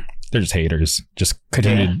like they're just haters. Just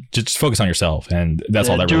continue to just focus on yourself, and that's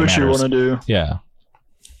all that really matters. Do what you want to do. Yeah. At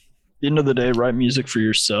the end of the day, write music for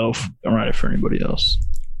yourself. Don't write it for anybody else.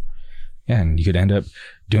 Yeah, and you could end up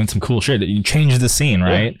doing some cool shit. You change the scene,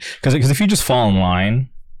 right? Because if you just fall in line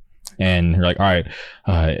and you're like, all right,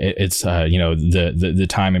 it's the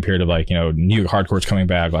time and period of like New York hardcore's coming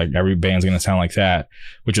back, like every band's gonna sound like that,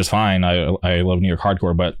 which is fine. I love New York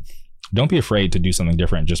hardcore, but don't be afraid to do something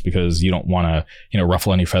different just because you don't want to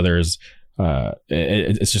ruffle any feathers.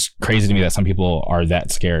 It's just crazy to me that some people are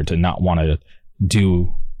that scared to not want to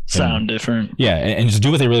do sound different. Yeah, and just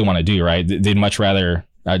do what they really want to do, right? They'd much rather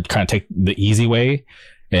kind of take the easy way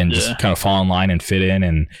and just kind of fall in line and fit in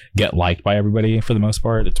and get liked by everybody for the most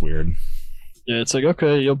part. It's weird. Yeah, it's like,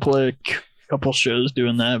 okay, you'll play a couple shows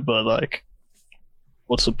doing that, but like,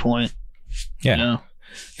 what's the point? Yeah.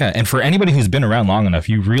 Yeah, and for anybody who's been around long enough,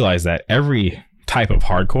 you realize that every type of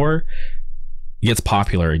hardcore gets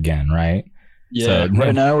popular again, right? Yeah, so,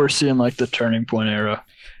 right now we're seeing like the turning point era.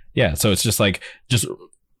 Yeah, so it's just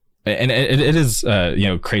and it is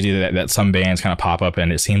crazy that some bands kind of pop up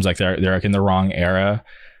and it seems like they're like in the wrong era,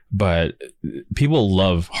 but people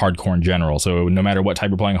love hardcore in general. So no matter what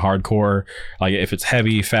type you're playing hardcore, like if it's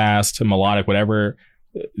heavy, fast, melodic, whatever,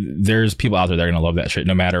 there's people out there that are gonna love that shit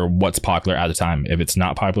no matter what's popular at the time. If it's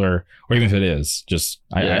not popular, or even if it is,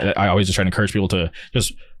 I always just try to encourage people to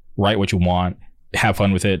just write what you want, have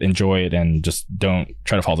fun with it, enjoy it, and just don't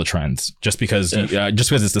try to follow the trends just because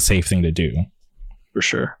it's the safe thing to do. For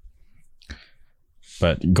sure.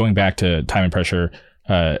 But going back to Time and Pressure,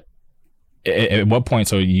 at what point,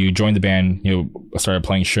 so you joined the band, started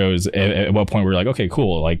playing shows, at what point were you like, okay,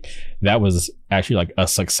 cool, like that was actually like a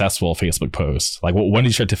successful Facebook post? Like when did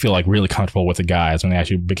you start to feel like really comfortable with the guys, when they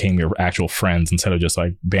actually became your actual friends instead of just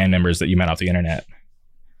like band members that you met off the internet?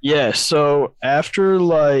 Yeah, so after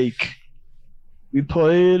like we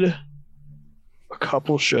played a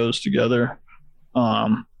couple shows together,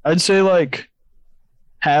 I'd say like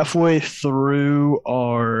halfway through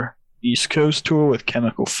our East Coast tour with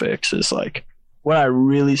Chemical Fix is like when I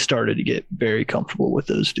really started to get very comfortable with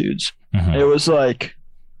those dudes. Mm-hmm. It was like,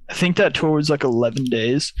 I think that tour was like 11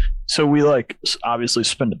 days. So we like obviously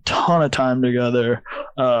spent a ton of time together,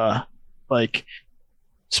 like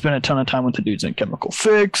spent a ton of time with the dudes in Chemical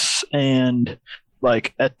Fix. And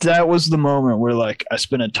like that was the moment where like I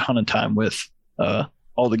spent a ton of time with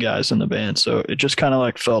all the guys in the band. So it just kind of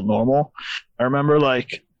like felt normal. I remember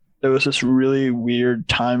like there was this really weird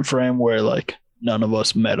time frame where like none of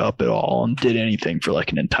us met up at all and did anything for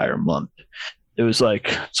like an entire month. It was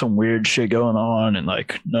like some weird shit going on, and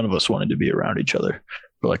like none of us wanted to be around each other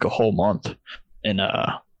for like a whole month. And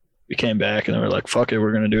we came back and they were like, fuck it,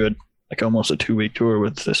 we're gonna do it like almost a 2-week tour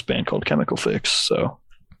with this band called Chemical Fix. So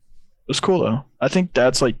it was cool though. I think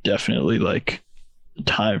that's like definitely like the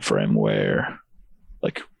time frame where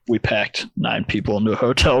like we packed 9 people into a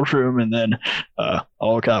hotel room and then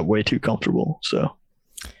all got way too comfortable. So,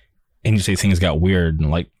 and you say things got weird and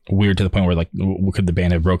like weird to the point where like could the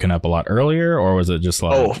band have broken up a lot earlier, or was it just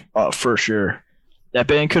like for sure that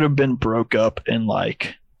band could have been broke up in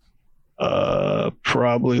like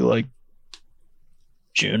probably like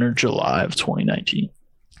June or July of 2019.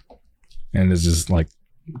 And it's just like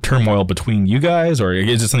turmoil between you guys, or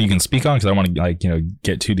is it something you can speak on? Because I want to like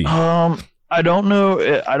get too deep. I don't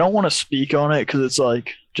know. I don't want to speak on it because it's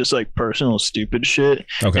like just like personal stupid shit.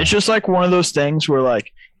 Okay. It's just like one of those things where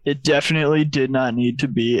like it definitely did not need to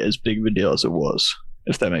be as big of a deal as it was,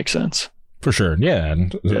 if that makes sense. For sure. Yeah.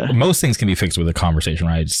 And most things can be fixed with a conversation,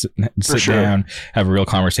 right? Sit down, have a real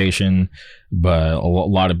conversation. But a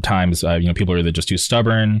lot of times, people are either just too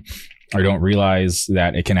stubborn or don't realize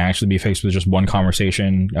that it can actually be fixed with just one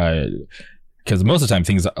conversation. Because most of the time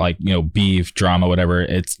things like, beef, drama, whatever,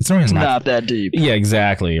 it's not that deep. Yeah,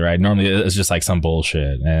 exactly. Right. Normally it's just like some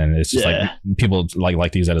bullshit. And it's just like people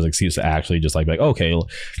like to use that as an excuse to actually just like, okay,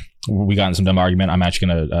 we got in some dumb argument. I'm actually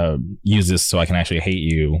going to use this so I can actually hate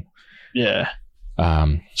you. Yeah.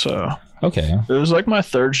 So okay. It was like my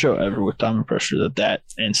 3rd show ever with Time and Pressure that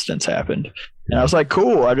instance happened. And I was like,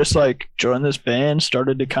 cool. I just like joined this band,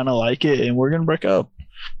 started to kind of like it, and we're going to break up.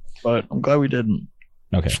 But I'm glad we didn't.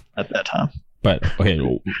 Okay. At that time. But okay,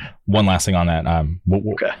 one last thing on that.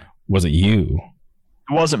 Okay. Was it you?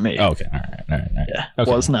 It wasn't me. Oh, okay. All right. Yeah.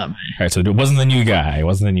 Okay. It was not me. All right. So it wasn't the new guy.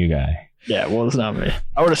 Yeah, it was not me.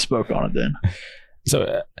 I would have spoke on it then.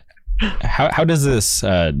 So how does this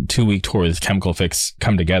 2-week tour with Chemical Fix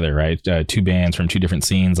come together, right? 2 bands from 2 different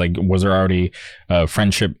scenes. Like, was there already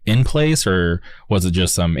friendship in place, or was it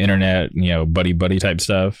just some internet, buddy type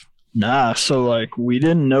stuff? Nah. So like we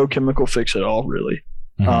didn't know Chemical Fix at all, really.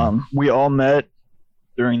 Mm-hmm. We all met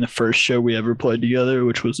during the first show we ever played together,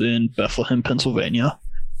 which was in Bethlehem, Pennsylvania.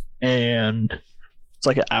 And it's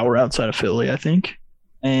like an hour outside of Philly, I think.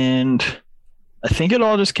 And I think it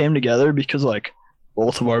all just came together because like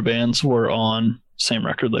both of our bands were on the same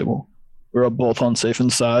record label. We were both on Safe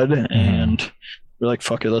Inside, and we're like,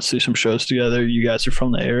 fuck it, let's do some shows together. You guys are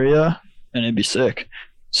from the area, and it'd be sick.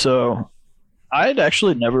 So I had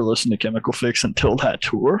actually never listened to Chemical Fix until that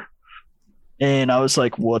tour. And I was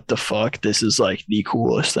like, what the fuck? This is like the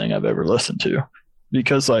coolest thing I've ever listened to.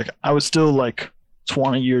 Because like I was still like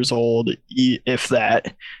 20 years old, if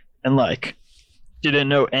that, and like didn't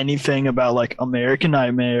know anything about like American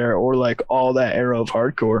Nightmare or like all that era of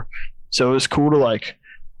hardcore. So it was cool to like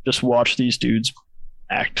just watch these dudes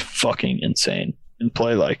act fucking insane and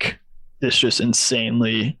play like this just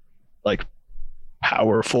insanely like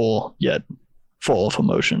powerful yet full of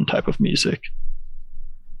emotion type of music.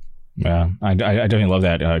 Yeah, I definitely love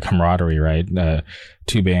that camaraderie, right?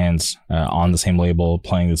 2 bands on the same label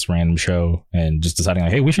playing this random show and just deciding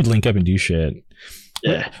like, hey, we should link up and do shit.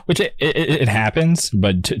 Yeah, which it happens,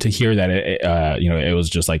 but to hear that it was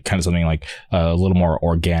just like kind of something like a little more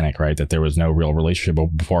organic, right? That there was no real relationship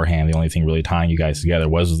beforehand. The only thing really tying you guys together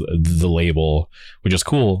was the label, which is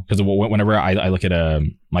cool because whenever I look at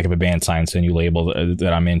if a band signs a new label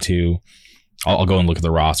that I'm into, I'll go and look at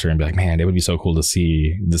the roster and be like, man, it would be so cool to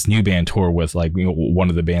see this new band tour with like one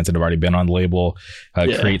of the bands that have already been on the label,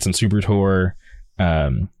 create some super tour.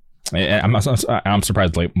 I'm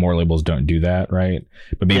surprised more labels don't do that, right?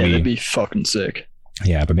 But maybe that'd be fucking sick.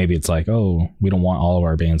 Yeah, but maybe it's like, oh, we don't want all of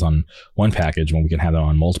our bands on one package when we can have them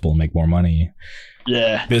on multiple and make more money.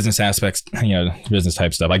 Yeah, business aspects, business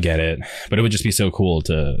type stuff. I get it, but it would just be so cool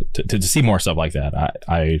to see more stuff like that.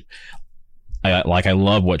 I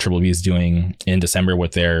love what Triple B is doing in December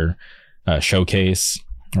with their showcase,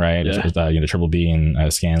 right? Yeah. Triple B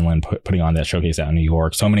and Scanlan putting on that showcase out in New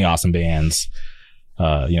York. So many awesome bands.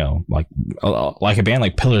 Like a band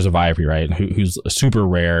like Pillars of Ivory, right? Who's super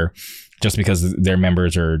rare, just because their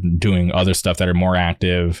members are doing other stuff that are more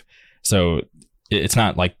active. So it's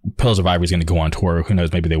not like Pillars of Ivory is going to go on tour. Who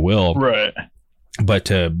knows? Maybe they will. Right. But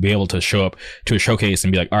to be able to show up to a showcase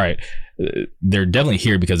and be like, all right, they're definitely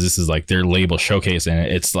here because this is like their label showcase, and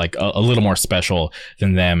it's like a little more special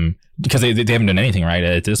than them because they haven't done anything right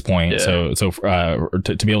at this point. Yeah. So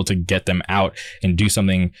to be able to get them out and do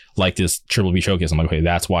something like this Triple B showcase, I'm like, okay,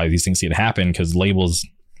 that's why these things need to happen, because labels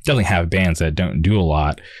definitely have bands that don't do a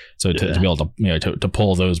lot. So to be able to to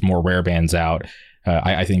pull those more rare bands out,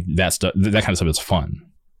 I think that kind of stuff is fun.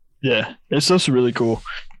 Yeah, it's just really cool.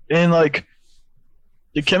 And like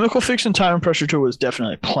the Chemical Fix and Time and Pressure tour was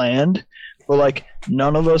definitely planned, but like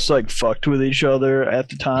none of us like fucked with each other at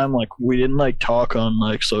the time. Like we didn't like talk on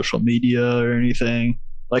like social media or anything.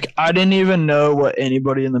 Like I didn't even know what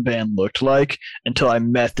anybody in the band looked like until I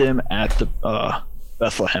met them at the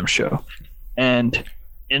Bethlehem show. And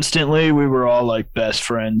instantly we were all like best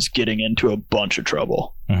friends getting into a bunch of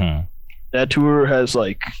trouble. Mm-hmm. That tour has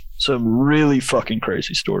like some really fucking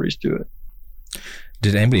crazy stories to it.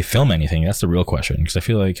 Did anybody film anything? That's the real question, because I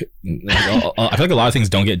feel like a lot of things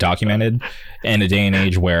don't get documented in a day and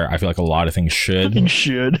age where I feel like a lot of things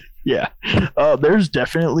should. Yeah. There's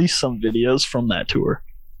definitely some videos from that tour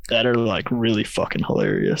that are like really fucking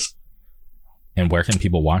hilarious. And where can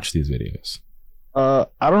people watch these videos? I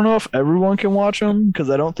don't know if everyone can watch them because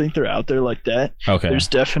I don't think they're out there like that. Okay. There's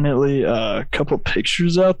definitely a couple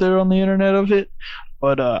pictures out there on the internet of it,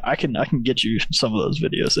 but I can get you some of those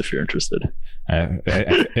videos if you're interested.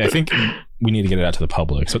 I think we need to get it out to the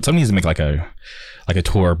public. So someone needs to make like a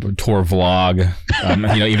tour vlog.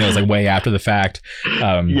 Even though it's like way after the fact.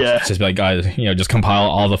 Just be like, guys, just compile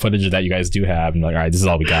all the footage that you guys do have, and like, all right, this is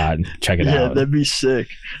all we got. Check it out. Yeah, that'd be sick.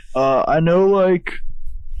 I know, like,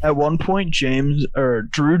 at one point,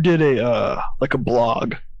 Drew did a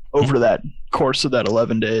blog over that course of that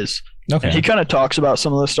 11 days. Okay. And he kind of talks about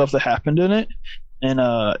some of the stuff that happened in it. And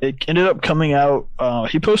it ended up coming out.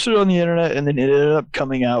 He posted it on the internet, and then it ended up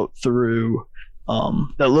coming out through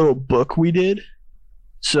that little book we did.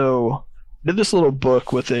 So I did this little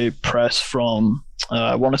book with a press from,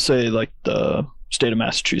 I want to say, like, the state of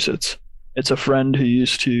Massachusetts. It's a friend who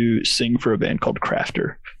used to sing for a band called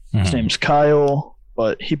Crafter. Mm-hmm. His name's Kyle.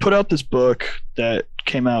 But he put out this book that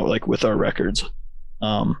came out like with our records,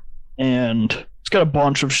 and it's got a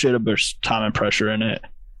bunch of shit about Time and Pressure in it,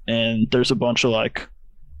 and there's a bunch of like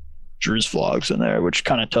Drew's vlogs in there, which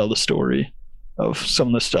kind of tell the story of some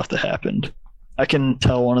of the stuff that happened. I can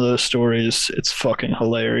tell one of those stories. It's fucking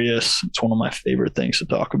hilarious. It's one of my favorite things to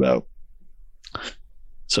talk about.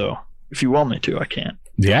 So if you want me to, I can.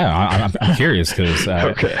 Yeah, I'm curious because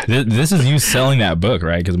okay. This is you selling that book,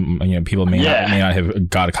 right? Because people may not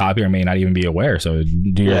have got a copy or may not even be aware. So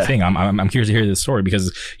do your thing. I'm curious to hear this story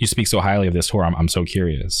because you speak so highly of this tour. I'm so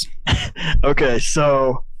curious. Okay,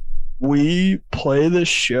 so we play this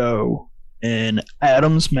show in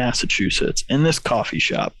Adams, Massachusetts, in this coffee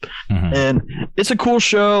shop, and it's a cool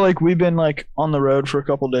show. Like, we've been like on the road for a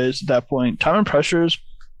couple days at that point. Time and Pressures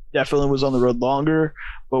definitely was on the road longer,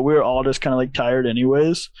 but we were all just kind of like tired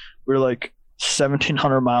anyways. We were like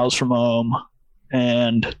 1,700 miles from home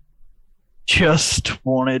and just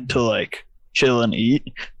wanted to like chill and eat.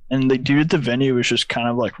 And the dude at the venue was just kind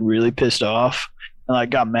of like really pissed off and like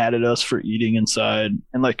got mad at us for eating inside.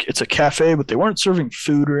 And like, it's a cafe, but they weren't serving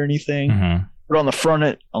food or anything. But on the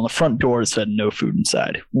front door it said no food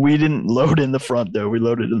inside. We didn't load in the front though. We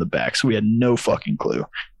loaded in the back, so we had no fucking clue.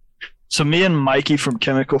 So me and Mikey from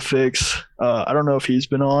Chemical Fix, I don't know if he's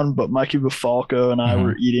been on, but Mikey Bafalco and I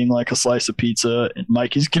were eating like a slice of pizza, and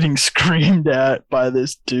Mikey's getting screamed at by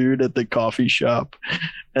this dude at the coffee shop.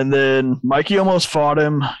 And then Mikey almost fought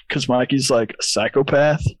him because Mikey's like a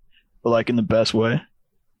psychopath, but like in the best way.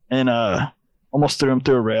 And almost threw him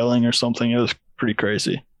through a railing or something. It was pretty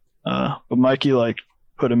crazy. But Mikey like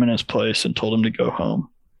put him in his place and told him to go home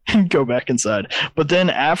and go back inside. But then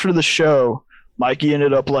after the show, Mikey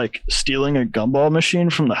ended up like stealing a gumball machine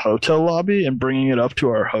from the hotel lobby and bringing it up to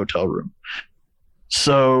our hotel room.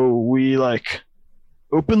 So we like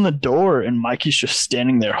open the door and Mikey's just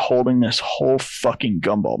standing there holding this whole fucking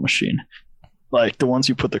gumball machine. Like the ones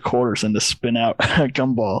you put the quarters in to spin out a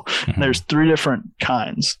gumball. And there's 3 different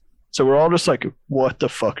kinds. So we're all just like, what the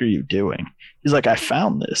fuck are you doing? He's like, I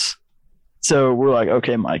found this. So we're like,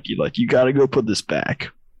 okay, Mikey, like you got to go put this back.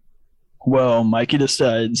 Well, Mikey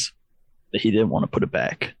decides that he didn't want to put it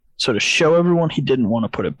back. So to show everyone he didn't want to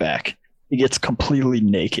put it back, he gets completely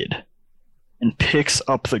naked and picks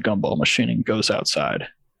up the gumball machine and goes outside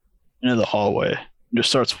into the hallway and just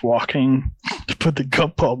starts walking to put the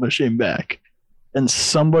gumball machine back. And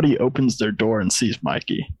somebody opens their door and sees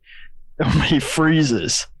Mikey. And he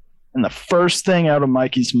freezes. And the first thing out of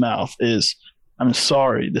Mikey's mouth is, I'm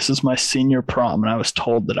sorry, this is my senior prom, and I was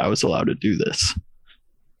told that I was allowed to do this.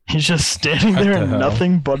 He's just standing there in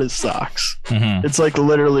nothing but his socks. It's like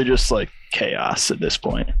literally just like chaos at this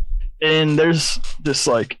point. And there's this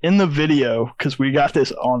like in the video, because we got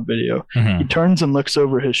this on video, he turns and looks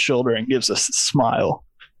over his shoulder and gives us a smile.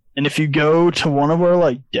 And if you go to one of our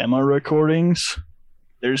like demo recordings,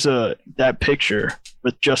 there's that picture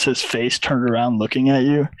with just his face turned around looking at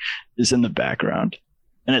you is in the background.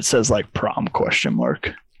 And it says like prom ?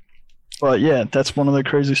 But yeah, that's one of the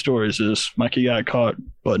crazy stories is Mikey got caught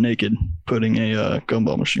butt naked putting a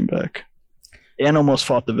gumball machine back and almost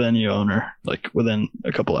fought the venue owner like within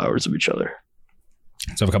a couple hours of each other.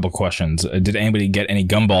 So I have a couple of questions. Did anybody get any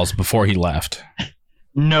gumballs before he left?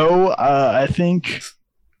 No, I think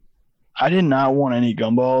I did not want any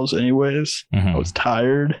gumballs anyways. I was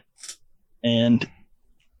tired, and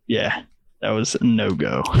yeah, that was a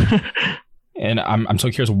no-go. And I'm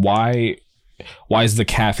so curious, why is the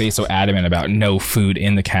cafe so adamant about no food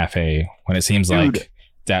in the cafe when it seems like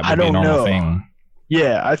that would be a normal thing?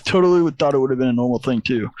 Yeah, I totally thought it would have been a normal thing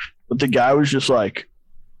too. But the guy was just like,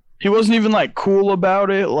 he wasn't even like cool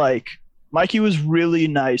about it. Like, Mikey was really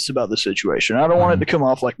nice about the situation. I don't want it to come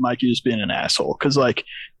off like Mikey was being an asshole, because like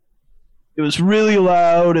it was really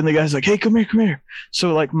loud and the guy's like, hey, come here.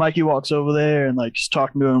 So like Mikey walks over there and like he's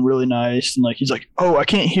talking to him really nice, and like he's like, oh, I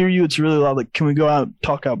can't hear you, it's really loud, like can we go out and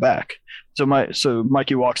talk out back? So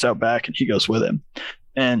Mikey walks out back and he goes with him,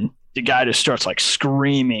 and the guy just starts like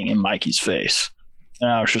screaming in Mikey's face, and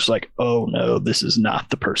I was just like, oh no, this is not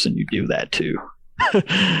the person you do that to.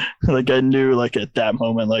 Like I knew like at that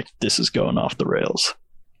moment, like this is going off the rails.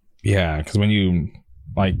 Yeah, because when you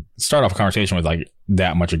like start off a conversation with like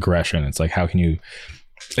that much aggression, it's like, how can you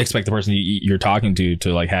expect the person you're talking to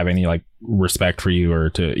like have any like respect for you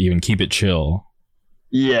or to even keep it chill?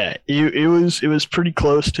 Yeah, it was pretty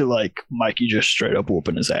close to like Mikey just straight up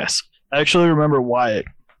whooping his ass. I actually remember Wyatt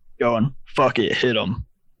going, fuck it, hit him,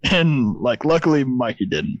 and like luckily Mikey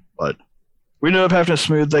didn't, but we ended up having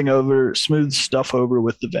to smooth stuff over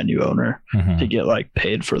with the venue owner to get like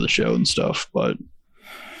paid for the show and stuff. But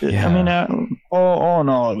yeah. I mean, all in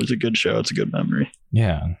all, it was a good show. It's a good memory.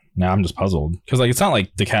 Yeah. Now I'm just puzzled because like it's not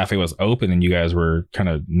like the cafe was open and you guys were kind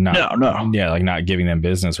of not. No. Yeah, like not giving them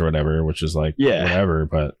business or whatever, which is like whatever.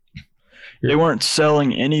 But they weren't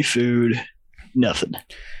selling any food, nothing.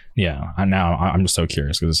 Yeah. And now I'm just so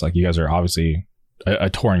curious because it's like you guys are obviously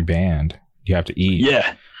a touring band. You have to eat.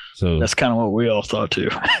 Yeah. So that's kind of what we all thought too.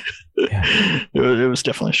 Yeah. It was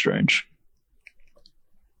definitely strange.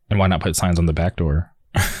 And why not put signs on the back door?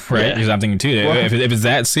 Right? Because I'm thinking too, if it's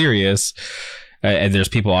that serious, and there's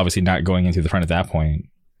people obviously not going into the front at that point,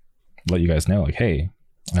 let you guys know, like, hey,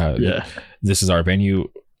 this is our venue.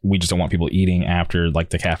 We just don't want people eating after like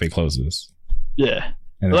the cafe closes. Yeah.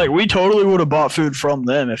 And like we totally would have bought food from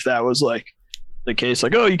them if that was like the case.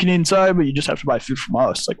 Like, oh, you can eat inside, but you just have to buy food from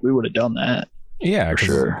us. Like we would have done that. Yeah, for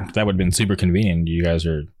sure. That would have been super convenient. You guys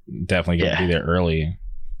are definitely going to be there early,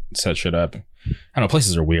 set shit up. I don't know,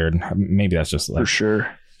 places are weird. Maybe that's just like, for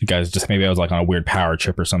sure. You guys just, maybe I was like on a weird power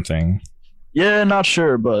trip or something. Yeah, not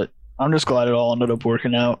sure, but I'm just glad it all ended up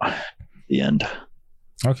working out at the end.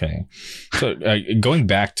 Okay. So going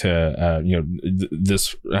back to,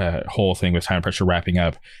 this whole thing with Time Pressure wrapping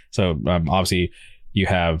up. So obviously you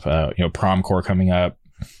have, Prom Core coming up,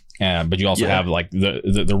 but you also have like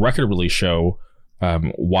the record release show.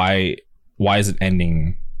 Why is it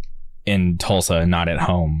ending in Tulsa and not at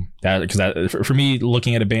home? Because for me,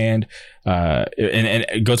 looking at a band, and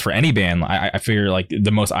it goes for any band, I figure like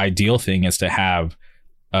the most ideal thing is to have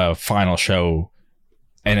a final show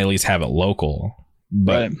and at least have it local.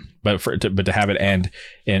 But to have it end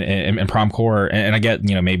in Prom Core, and I get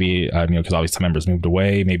maybe because all these time members moved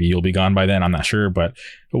away, maybe you'll be gone by then. I'm not sure, but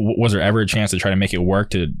was there ever a chance to try to make it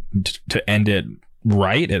work to end it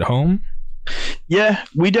right at home? Yeah,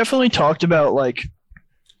 we definitely talked about like,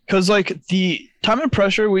 because like the Time and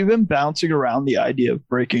Pressure, we've been bouncing around the idea of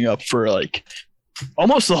breaking up for like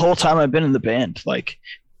almost the whole time I've been in the band. Like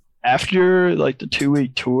after like the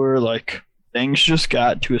 2-week tour, like things just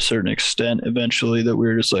got to a certain extent eventually that we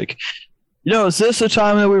were just like, is this the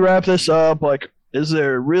time that we wrap this up? Like, is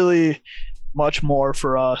there really much more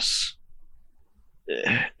for us?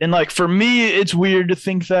 And like for me, it's weird to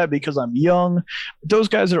think that because I'm young. Those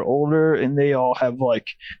guys are older and they all have like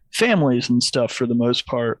families and stuff for the most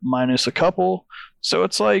part, minus a couple. So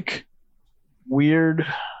it's like weird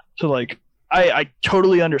to like, I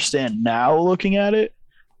totally understand now looking at it,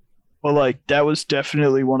 but like that was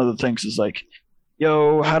definitely one of the things is like,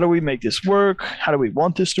 how do we make this work? How do we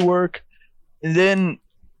want this to work? And then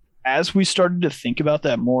as we started to think about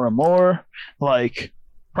that more and more, like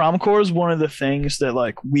Prom Core is one of the things that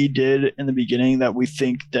like we did in the beginning that we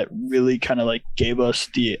think that really kind of like gave us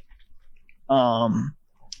the like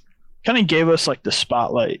the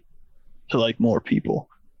spotlight to like more people.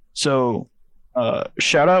 So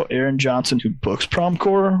shout out Aaron Johnson who books Prom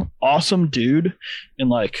Core. Awesome dude, and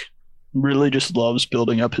like really just loves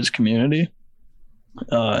building up his community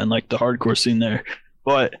and like the hardcore scene there.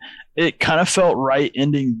 But it kind of felt right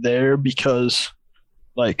ending there because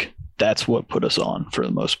like that's what put us on for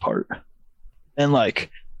the most part. And like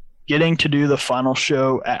getting to do the final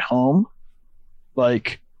show at home,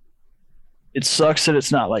 like it sucks that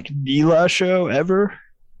it's not like the last show ever,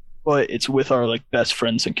 but it's with our like best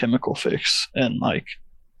friends in Chemical Fix. And like,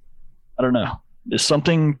 I don't know, there's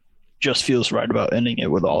something just feels right about ending it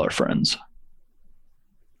with all our friends.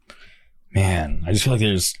 man, I just feel like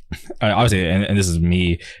there's obviously, and this is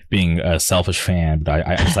me being a selfish fan, but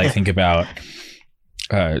I just like think about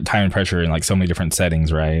Time and Pressure in like so many different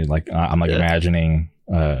settings, right? Like I'm like imagining,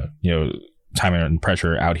 Time and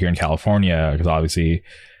Pressure out here in California, because obviously,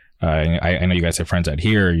 I know you guys have friends out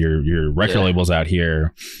here. Your record labels out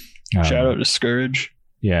here. Shout out to Scourge.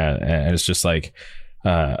 Yeah, and it's just like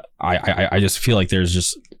I just feel like there's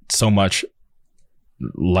just so much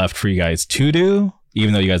left for you guys to do,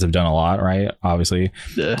 even though you guys have done a lot, right? Obviously,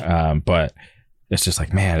 but it's just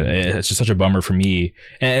like, man, it's just such a bummer for me,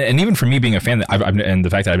 and even for me being a fan, that and the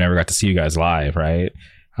fact that I've never got to see you guys live, right?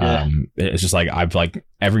 It's just like I've like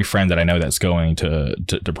every friend that I know that's going to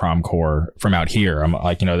Promcore from out here, I'm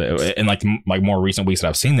like, in like more recent weeks that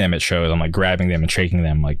I've seen them at shows, I'm like grabbing them and shaking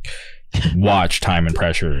them like, watch Time and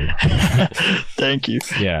Pressure. Thank you.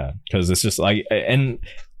 Yeah, because it's just like, and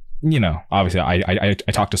obviously I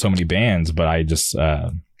talk to so many bands, but I just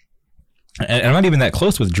and I'm not even that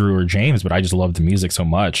close with Drew or James, but I just love the music so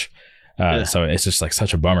much. So it's just like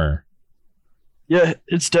such a bummer. Yeah,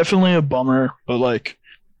 it's definitely a bummer, but like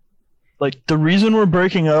the reason we're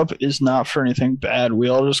breaking up is not for anything bad. We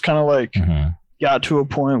all just kind of like got to a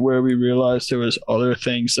point where we realized there was other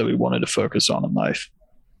things that we wanted to focus on in life.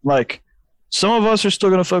 Like some of us are still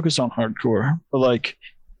going to focus on hardcore, but like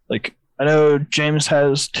I know James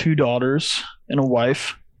has 2 daughters and a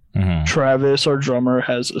wife. Travis, our drummer,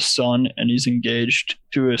 has a son, and he's engaged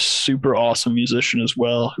to a super awesome musician as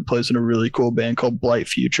well, who plays in a really cool band called Blight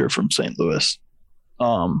Future from St. Louis.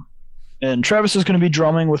 And Travis is going to be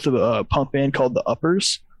drumming with a punk band called The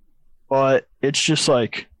Uppers, but it's just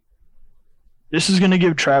like, this is going to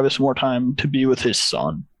give Travis more time to be with his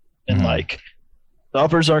son. And like, the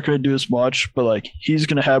Uppers aren't going to do as much, but like, he's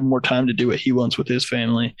going to have more time to do what he wants with his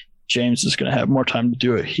family. James is going to have more time to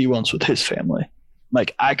do what he wants with his family.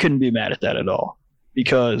 Like, I couldn't be mad at that at all,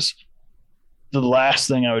 because the last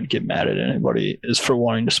thing I would get mad at anybody is for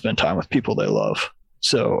wanting to spend time with people they love.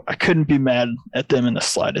 So I couldn't be mad at them in the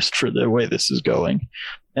slightest for the way this is going.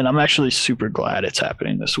 And I'm actually super glad it's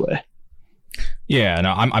happening this way. Yeah,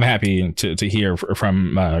 no, I'm happy to hear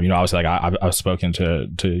from obviously, like I've spoken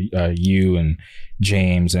to you and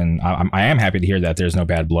James, and I am happy to hear that there's no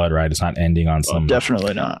bad blood, right? It's not ending on some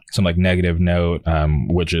definitely not some like negative note,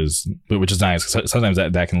 which is nice. Sometimes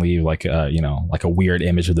that can leave like like a weird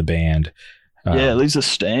image of the band. It leaves a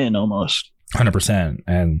stain almost. 100%,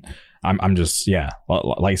 and I'm just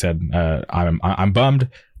like I said, I'm bummed,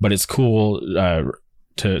 but it's cool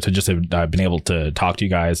to just have been able to talk to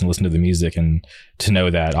you guys and listen to the music, and to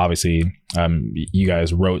know that obviously you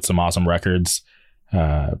guys wrote some awesome records,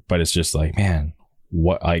 but it's just like, man,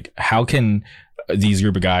 how can these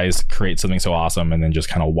group of guys create something so awesome and then just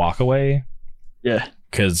kind of walk away? Yeah,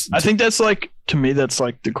 because I think that's like, to me, that's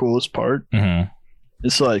like the coolest part.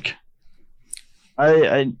 It's like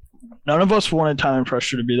I none of us wanted Time and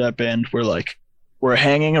Pressure to be that band where like we're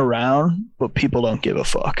hanging around but people don't give a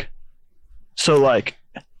fuck. So like,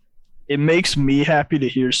 it makes me happy to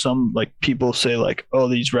hear some like people say like, oh,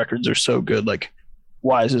 these records are so good, like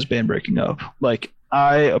why is this band breaking up? Like,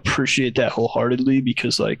 I appreciate that wholeheartedly,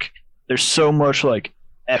 because like there's so much like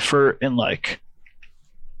effort and like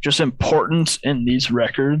just importance in these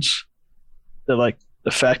records that like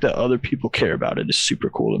the fact that other people care about it is super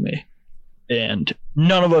cool to me. And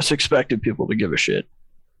none of us expected people to give a shit.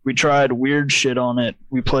 We tried weird shit on it.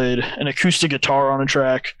 We played an acoustic guitar on a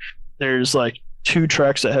track. There's like 2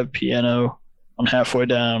 tracks that have piano on halfway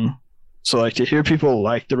down. So like, to hear people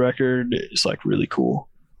like the record is like really cool.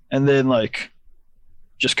 And then like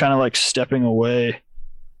just kind of like stepping away,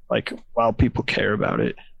 like while people care about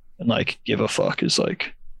it and like give a fuck, is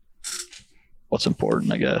like what's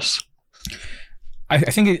important, I guess. I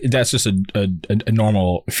think that's just a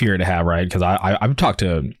normal fear to have, right? Because I've talked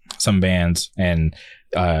to some bands, and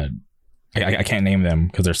I can't name them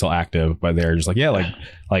because they're still active, but they're just like,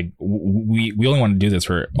 like we only want to do this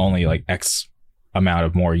for only like X amount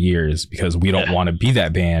of more years, because we don't want to be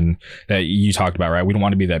that band that you talked about, right? We don't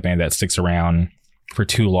want to be that band that sticks around for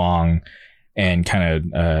too long and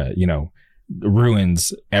kind of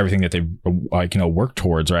ruins everything that they've worked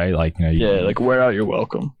towards, right? Like like wear out your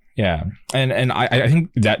welcome. Yeah, and I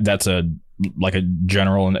think that's a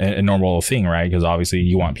general and normal thing, right? Because obviously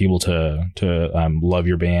you want people to love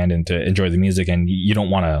your band and to enjoy the music, and you don't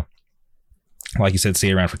want to, like you said,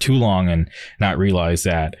 stay around for too long and not realize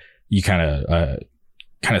that you kind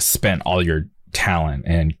of spent all your talent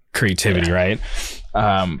and creativity, right?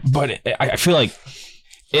 But I feel like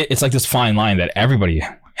it's like this fine line that everybody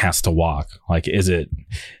has to walk. Like, is this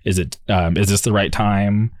the right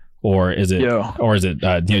time? or is it Yeah.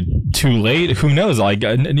 too late? Who knows? Like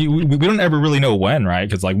we don't ever really know when, right?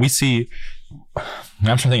 Because like we see, I'm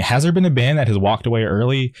trying to think, has there been a band that has walked away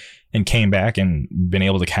early and came back and been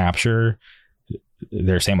able to capture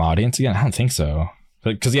their same audience again? I don't think so.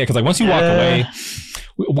 Because like once you walk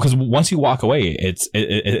away,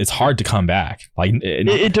 it's hard to come back. Like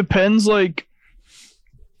it depends like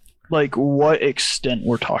what extent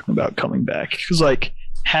we're talking about coming back. Because like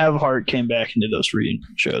Have Heart came back into those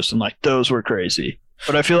reunion shows and like those were crazy.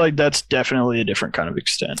 But I feel like that's definitely a different kind of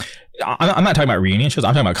extent. I'm not talking about reunion shows.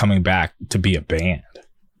 I'm talking about coming back to be a band.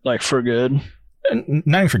 Like for good?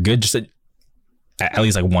 Not even for good, just at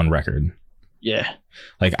least like one record. Yeah.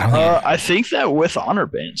 Like I think that With Honor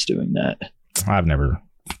band's doing that. I've never.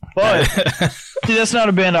 But see, that's not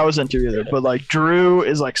a band I was into either. But like Drew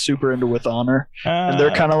is like super into With Honor, and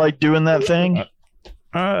they're kind of like doing that thing.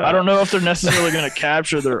 I don't know if they're necessarily going to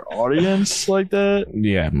capture their audience like that.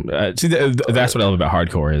 Yeah, see, that's what I love about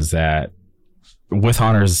hardcore is that With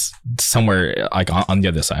Honor's somewhere like on the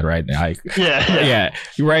other side, right? Yeah,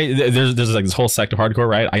 you're right. There's like this whole sect of hardcore,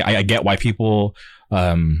 right? I get why people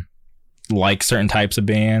like certain types of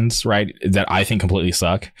bands, right? That I think completely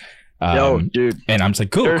suck. Dude. And I'm just like,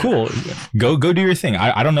 cool. Go do your thing.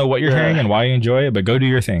 I don't know what you're hearing and why you enjoy it, but go do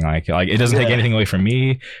your thing. Like it doesn't take anything away from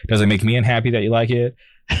me. It doesn't make me unhappy that you like it.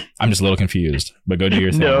 I'm just a little confused, but go do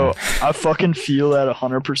your thing. No, I fucking feel that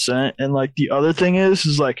 100%. And like the other thing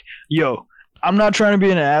is like, I'm not trying to be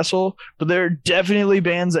an asshole, but there are definitely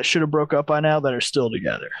bands that should have broke up by now that are still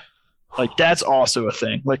together. Like that's also a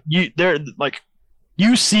thing. Like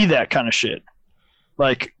you see that kind of shit.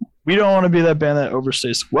 Like we don't want to be that band that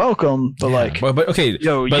overstays welcome, but but okay,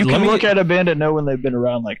 you can look at a band and know when they've been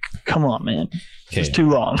around. Like, come on, man, it's too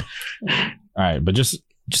long. All right, but just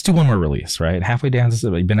do one more release, right? Halfway down,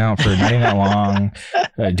 you've been out for not even that long.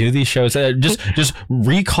 Do these shows. Just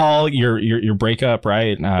recall your breakup,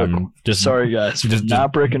 right? Sorry, guys, just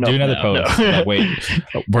not breaking up. Do another post. No, wait,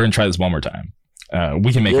 we're gonna try this one more time.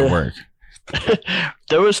 We can make it work.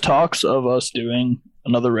 There was talks of us doing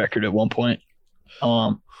another record at one point.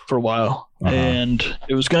 For a while, and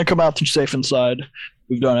it was going to come out through Safe Inside.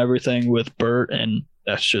 We've done everything with Bert, and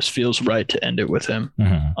that just feels right to end it with him.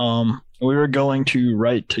 We were going to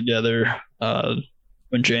write together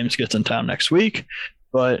when James gets in town next week,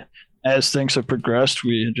 but as things have progressed,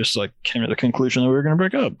 we just like came to the conclusion that we were going to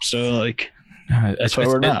break up. So like that's why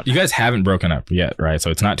we're not. You guys haven't broken up yet, right? So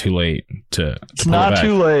it's not too late to. It's not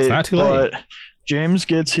too late. It's not too late. James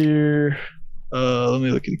gets here. Let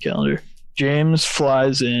me look at the calendar. James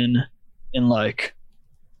flies in like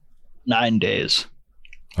 9 days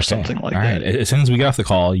or something like that. As soon as we get off the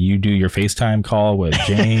call, you do your FaceTime call with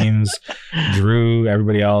James, Drew,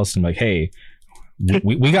 everybody else, and like, hey,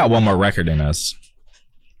 we got one more record in us.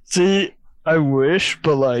 See, I wish,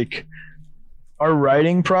 but like our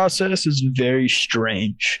writing process is very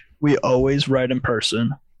strange. We always write in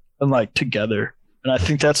person and like together. And I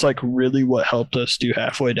think that's like really what helped us do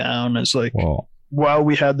Halfway Down is like, while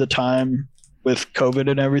we had the time with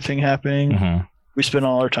COVID and everything happening, we spent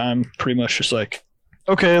all our time pretty much just like,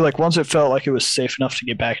 okay, like once it felt like it was safe enough to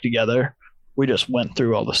get back together, we just went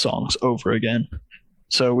through all the songs over again.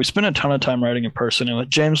 So we spent a ton of time writing in person. And with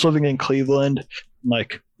James living in Cleveland,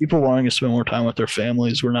 like people wanting to spend more time with their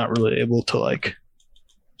families, we're not really able to like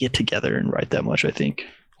get together and write that much, I think.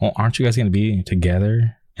 Well, aren't you guys going to be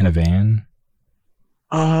together in a van?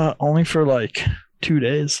 Only for like 2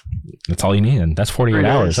 days. That's all you need, and that's 48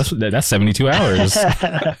 hours. That's 72 hours.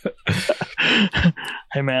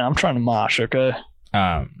 Hey man, I'm trying to mosh, okay?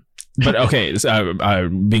 But okay,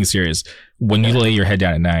 being serious, when you lay your head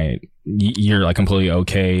down at night, you're like completely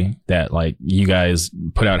okay that like you guys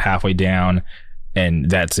put out Halfway Down, and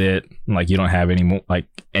that's it. Like you don't have any more like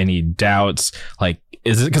any doubts. Like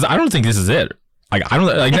is it? Because I don't think this is it. Like I don't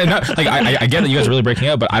like I get that you guys are really breaking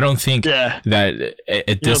up, but I don't think that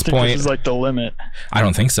at this point this is like the limit. I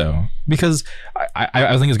don't think so because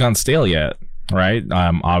I think it's gone stale yet, right?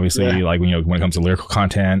 Obviously, like when it comes to lyrical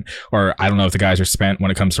content, or I don't know if the guys are spent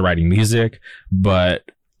when it comes to writing music, but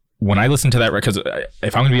when I listen to that record, because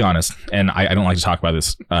if I'm gonna be honest, and I don't like to talk about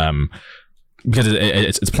this, because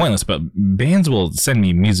it's pointless, but bands will send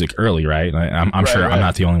me music early, right? I'm sure I'm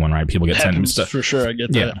not the only one, right? People get sent stuff for sure. I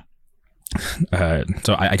get that.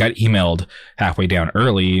 So I got emailed Halfway Down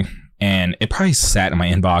early, and it probably sat in my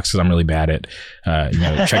inbox because I'm really bad at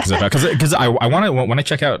checking stuff out. Because I want to, when I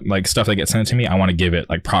check out like stuff that gets sent to me, I want to give it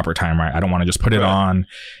like proper time, right? I don't want to just put it on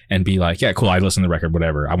and be like, yeah, cool, I listened to the record,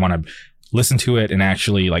 whatever. I want to listen to it and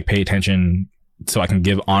actually like pay attention so I can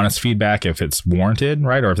give honest feedback if it's warranted,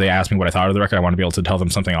 right? Or if they ask me what I thought of the record, I want to be able to tell them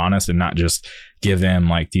something honest and not just give them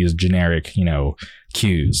like these generic,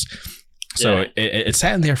 cues. So it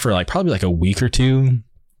sat in there for like probably like a week or two.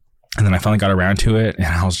 And then I finally got around to it and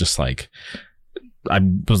I was just like, I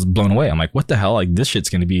was blown away. I'm like, what the hell? Like this shit's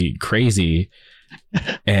going to be crazy.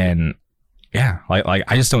 And yeah, like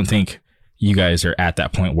I just don't think you guys are at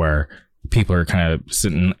that point where people are kind of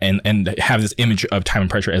sitting and have this image of Time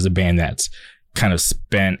and Pressure as a band that's kind of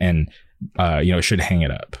spent and, should hang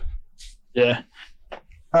it up. Yeah.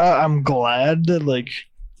 I'm glad that like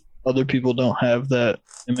other people don't have that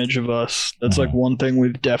image of us. That's like one thing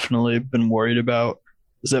we've definitely been worried about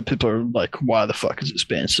is that people are like, why the fuck is this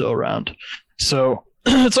band still around? So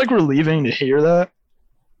it's like relieving to hear that.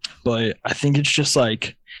 But I think it's just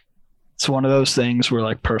like, it's one of those things where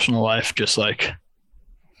like personal life just like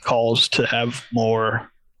calls to have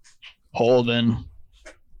more hold in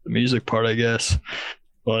the music part, I guess.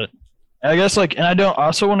 But I guess like, and I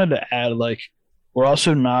also wanted to add like, we're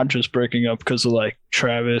also not just breaking up because of like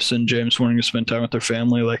Travis and James wanting to spend time with their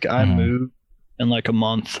family. Like I moved in like a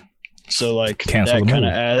month. So like cancel that kind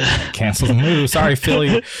of add. Cancel the move. Sorry,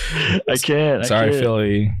 Philly. I can't.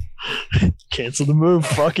 Philly. Cancel the move.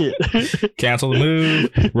 Fuck it. Cancel the move.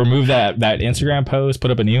 Remove that Instagram post.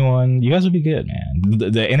 Put up a new one. You guys will be good,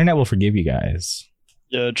 man. The internet will forgive you guys.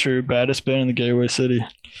 Yeah, true. Baddest band in the gateway city.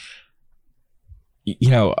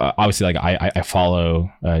 Obviously, like I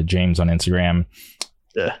follow James on Instagram.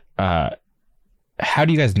 Yeah. How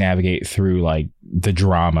do you guys navigate through like the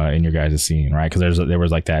drama in your guys' scene, right? Because there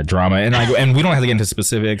was like that drama, and like, and we don't have to get into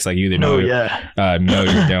specifics. Like you either know, no,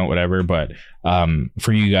 you don't, whatever. But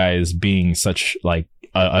for you guys being such like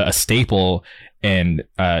a staple and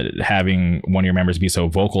having one of your members be so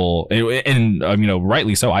vocal and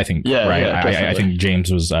rightly so, I think, right? I think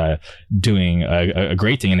James was doing a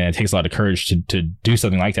great thing, and it takes a lot of courage to do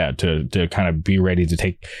something like that, to kind of be ready to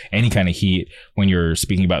take any kind of heat when you're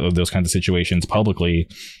speaking about those kinds of situations publicly.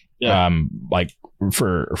 Like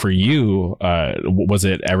for you, was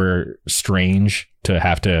it ever strange to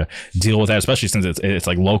have to deal with that, especially since it's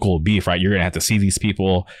like local beef, right? You're gonna have to see these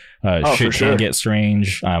people. Shit can get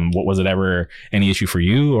strange. What was it ever any issue for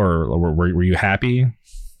you, or were you happy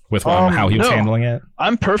with how he was handling it?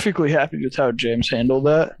 I'm perfectly happy with how James handled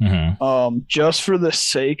that. Mm-hmm. Just for the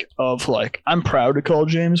sake of like, I'm proud to call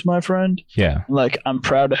James my friend. Yeah. Like I'm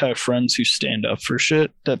proud to have friends who stand up for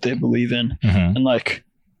shit that they believe in, and like.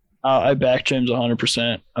 I back James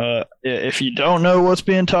 100%. If you don't know what's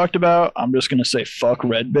being talked about, I'm just going to say fuck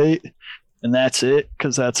red bait, and that's it,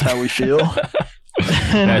 because that's how we feel.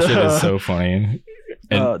 That shit is so funny.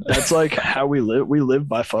 That's like how we live. We live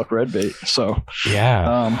by fuck red bait. So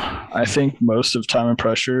yeah, I think most of Time and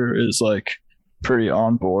Pressure is like pretty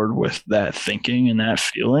on board with that thinking and that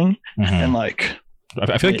feeling, and like.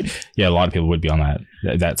 I feel like a lot of people would be on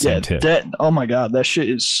that same tip. Oh my god, that shit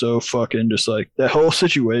is so fucking just like, that whole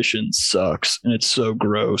situation sucks and it's so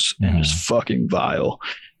gross and just fucking vile.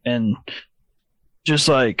 And just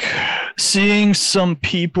like seeing some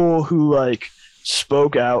people who like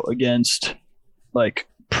spoke out against like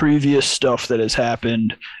previous stuff that has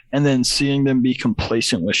happened and then seeing them be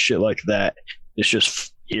complacent with shit like that is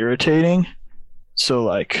just irritating. So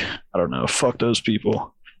like, I don't know, fuck those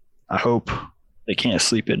people. I hope they can't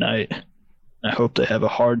sleep at night. I hope they have a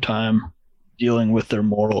hard time dealing with their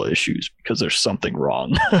moral issues because there's something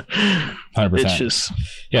wrong. 100%. It's just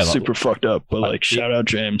super fucked up. But like, shout out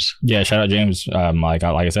James. Yeah, shout out James. Like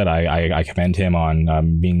I said, I commend him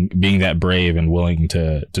on being that brave and willing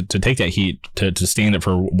to take that heat, to stand up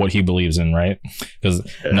for what he believes in, right? Because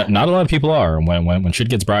not a lot of people are. When shit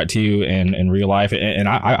gets brought to you in real life, and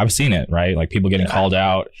I've seen it, right? Like people getting called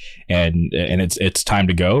out, and it's time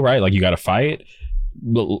to go, right? Like you got to fight.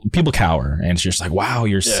 People cower, and it's just like, wow,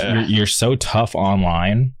 you're so tough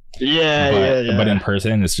online. But in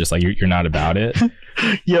person, it's just like you're not about it.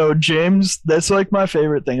 Yo, James, that's like my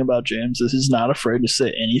favorite thing about James is he's not afraid to say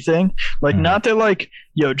anything. Like, not that like,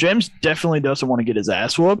 James definitely doesn't want to get his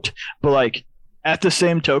ass whooped, but like at the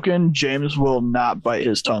same token, James will not bite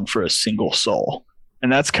his tongue for a single soul.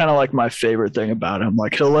 And that's kind of like my favorite thing about him.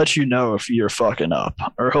 Like, he'll let you know if you're fucking up,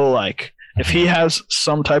 or he'll like, if he has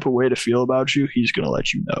some type of way to feel about you, he's going to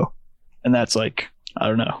let you know. And that's like, I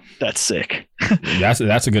don't know. That's sick. That's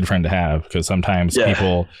a good friend to have, because sometimes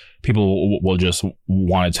people will just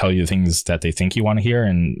want to tell you things that they think you want to hear,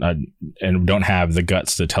 and don't have the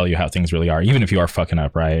guts to tell you how things really are, even if you are fucking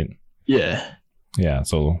up, right? Yeah. Yeah.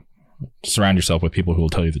 So surround yourself with people who will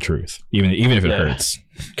tell you the truth, even if it hurts.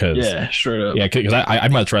 Cause, straight up. Yeah, because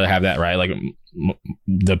I'd much rather have that, right? Like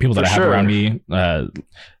the people that I have around me,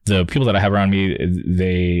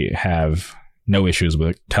 they have no issues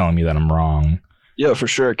with telling me that I'm wrong. Yeah, for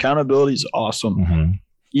sure. Accountability is awesome. Mm-hmm.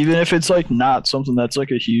 Even if it's like not something that's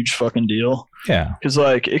like a huge fucking deal. Yeah. Because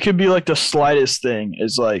like it could be like the slightest thing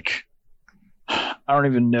is like, I don't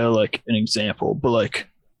even know like an example, but like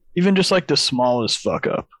even just like the smallest fuck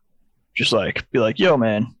up, just like be like, yo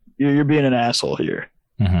man, you're being an asshole here.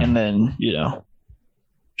 Mm-hmm. And then, you know,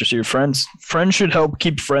 just your friends should help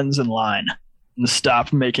keep friends in line and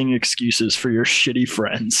stop making excuses for your shitty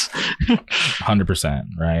friends. 100%.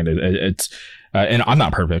 Right. It's and I'm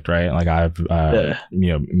not perfect, right? Like I've you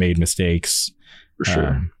know, made mistakes For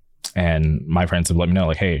sure. And my friends have let me know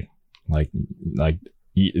like, hey, like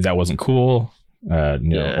that wasn't cool. You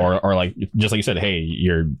know, or like just like you said, hey,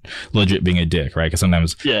 you're legit being a dick, right? Because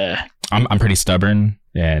sometimes I'm pretty stubborn,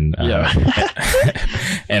 and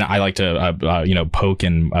and I like to you know, poke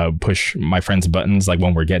and push my friends' buttons like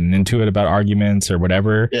when we're getting into it about arguments or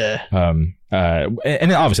whatever. And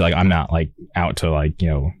obviously like I'm not like out to like, you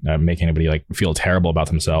know, make anybody like feel terrible about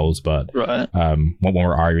themselves, but when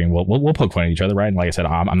we're arguing, we'll poke fun at each other, right? And like I said,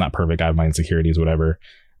 I'm not perfect. I have my insecurities, whatever.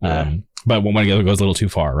 But when it goes a little too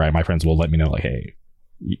far, right, my friends will let me know like, hey,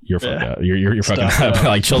 you're fucked up. You're fucking up.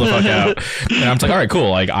 Like chill the fuck out. And I'm just like, all right,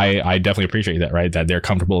 cool. Like I definitely appreciate that, right? That they're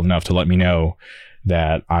comfortable enough to let me know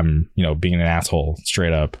that I'm, you know, being an asshole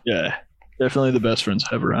straight up. Yeah, definitely the best friends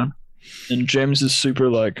I have around. And James is super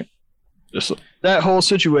like, just that whole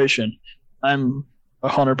situation. I'm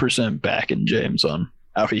 100% backing James on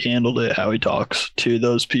how he handled it, how he talks to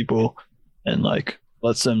those people, and like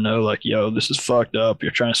lets them know like, yo, this is fucked up.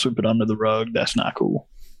 You're trying to sweep it under the rug. That's not cool.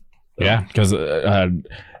 So, yeah, because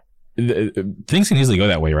things can easily go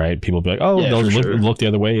that way, right? People be like, oh, they'll look the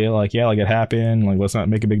other way. Like, yeah, like it happened. Like, let's not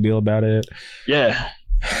make a big deal about it. Yeah.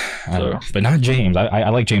 But not James. I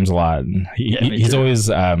like James a lot. He's always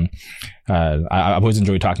I've always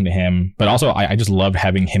enjoyed talking to him, but also I just love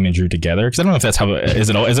having him and Drew together, because I don't know if that's how is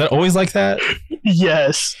it always like that?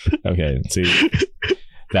 Yes. Okay, see,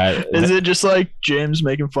 is it just like James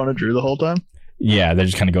making fun of Drew the whole time? Yeah, they're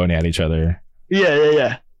just kind of going at each other.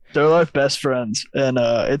 Yeah. They're like best friends, and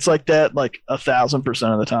it's like that like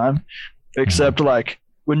 1,000% of the time, except like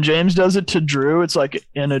when James does it to Drew, it's like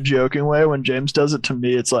in a joking way. When James does it to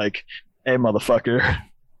me, it's like, hey motherfucker,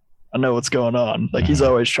 I know what's going on. Like he's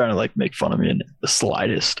always trying to like make fun of me in the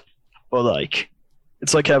slightest, but like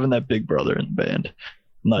it's like having that big brother in the band.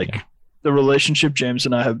 Like the relationship James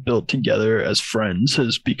and I have built together as friends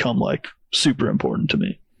has become like super important to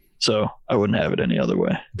me. So I wouldn't have it any other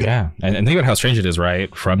way. Yeah. And think about how strange it is,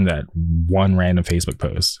 right? From that one random Facebook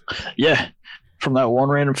post. Yeah. From that one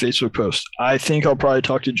random Facebook post. I think I'll probably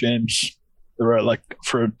talk to James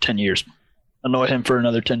for 10 years. Annoy him for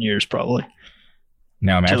another 10 years probably.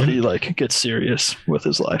 Now imagine until he like gets serious with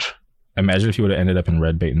his life. Imagine if you would have ended up in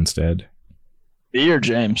Red Bait instead. Me or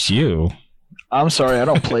James? You. I'm sorry, I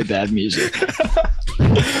don't play bad music.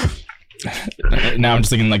 Now I'm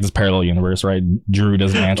just thinking like this parallel universe, right? Drew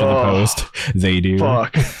doesn't answer the post. They do.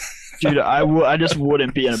 Fuck. Dude, I just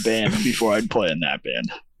wouldn't be in a band before I'd play in that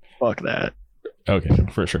band. Fuck that. Okay,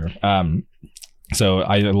 for sure. So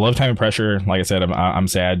I love Time and Pressure. Like I said, I'm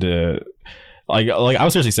sad to like I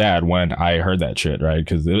was seriously sad when I heard that shit, right?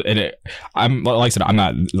 Because I'm like I said, I'm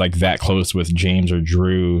not like that close with James or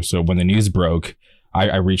Drew. So when the news broke,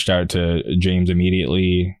 I reached out to James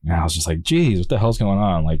immediately, and I was just like, geez, what the hell's going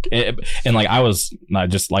on? Like, and like I was not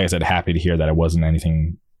just, like I said, happy to hear that it wasn't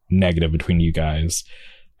anything negative between you guys,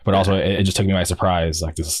 but also it just took me by surprise.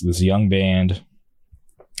 Like this young band,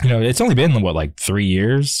 you know, it's only been what, like 3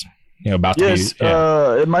 years, you know, about to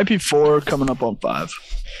be, it might be 4 coming up on 5.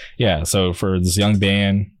 Yeah, so for this young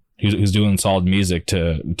band who's doing solid music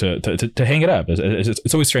to hang it up,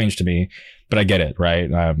 it's always strange to me. But I get it, right?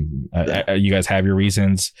 You guys have your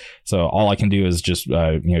reasons, so all I can do is just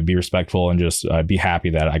be respectful and just be happy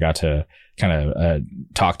that I got to kind of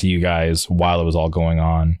talk to you guys while it was all going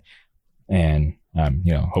on, and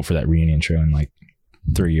hope for that reunion show in like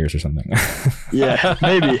 3 years or something. Yeah,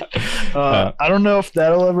 maybe. I don't know if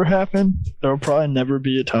that'll ever happen. There'll probably never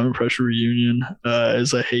be a Time and Pressure reunion,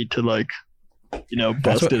 as I hate to like,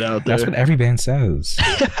 bust it out there. That's what every band says.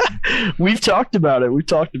 We've talked about it.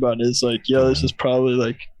 It's like, this is probably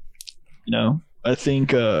like, I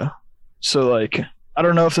think, so like, I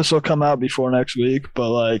don't know if this will come out before next week, but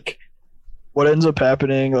like what ends up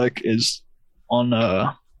happening like is on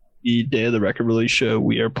the day of the record release show,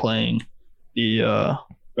 we are playing the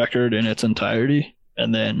record in its entirety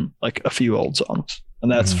and then like a few old songs, and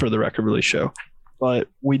that's for the record release show. But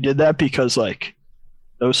we did that because like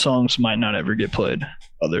those songs might not ever get played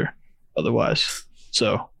otherwise.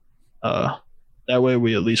 So that way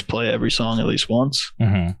we at least play every song at least once.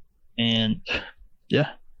 And yeah,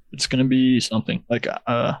 it's gonna be something. Like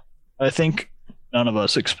I think none of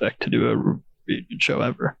us expect to do a reunion show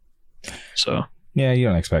ever. So Yeah, you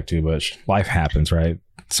don't expect to, but life happens, right?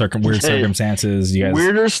 Weird circumstances. You guys,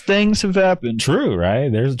 weirdest things have happened. True, right?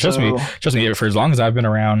 There's trust me. For as long as I've been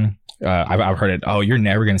around, I've heard it. Oh, you're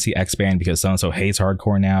never going to see X band because so and so hates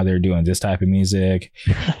hardcore now. They're doing this type of music,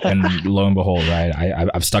 and lo and behold, right?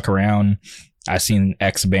 I've stuck around. I've seen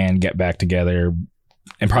X band get back together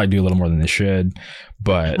and probably do a little more than they should,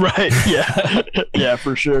 but right, yeah, yeah,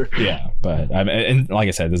 for sure, yeah. But and like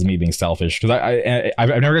I said, this is me being selfish because I've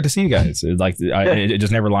never got to see you guys. It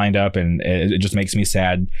just never lined up, and it just makes me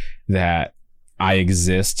sad that I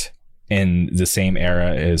exist in the same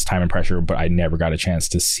era as Time and Pressure, but I never got a chance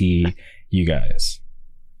to see you guys.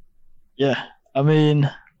 Yeah, I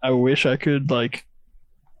mean, I wish I could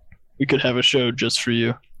we could have a show just for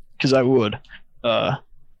you, because I would.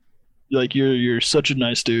 You're such a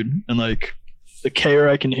nice dude, and the care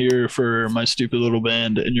I can hear for my stupid little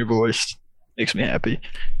band in your voice makes me happy.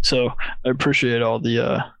 So I appreciate all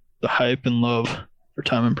the hype and love for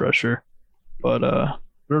Time and Pressure, but I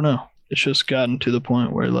don't know. It's just gotten to the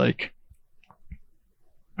point where I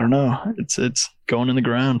don't know. It's going in the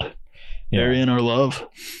ground. Yeah. Burying our love.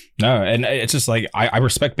 No, and it's just I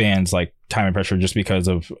respect bands like Time and Pressure just because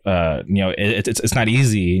of it's not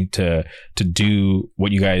easy to do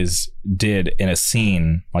what you guys did in a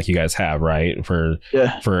scene like you guys have, right? For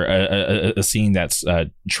a scene that's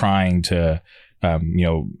trying to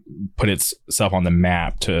put itself on the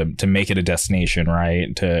map to make it a destination,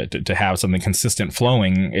 right? To have something consistent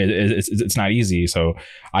flowing, it's not easy. So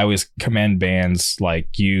I always commend bands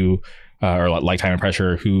like you or like Time and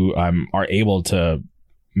Pressure who are able to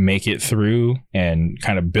make it through and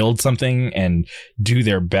kind of build something and do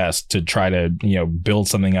their best to try to build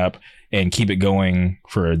something up and keep it going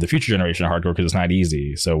for the future generation of hardcore, because it's not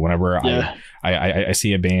easy. So whenever I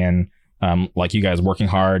see a band like you guys working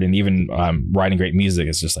hard and even writing great music,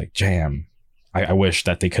 it's just like, damn, I wish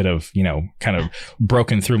that they could have, kind of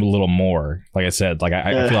broken through a little more. Like I said,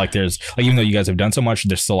 I feel like there's even though you guys have done so much,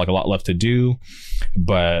 there's still a lot left to do.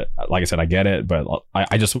 But like I said, I get it. But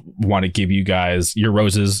I just want to give you guys your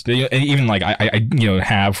roses, even I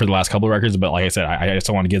have for the last couple of records. But like I said, I just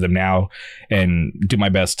want to give them now and do my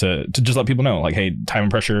best to just let people know, hey, Time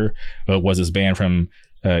and Pressure was this band from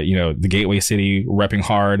the gateway city repping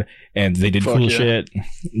hard, and they did cool shit.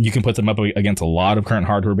 You can put them up against a lot of current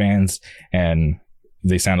hardcore bands and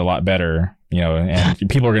they sound a lot better, and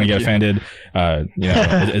people are going to get offended.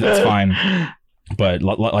 It's fine. But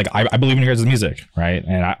I believe in your guys' music, right?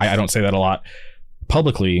 And I don't say that a lot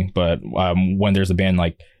publicly, but when there's a band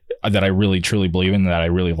that I really truly believe in, that I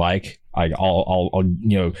really like, I'll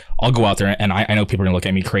go out there, and I know people are going to look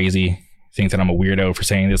at me crazy, think that I'm a weirdo for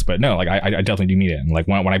saying this, but no, I definitely do mean it. And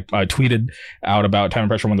when I tweeted out about Time and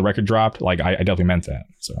Pressure when the record dropped, I definitely meant that.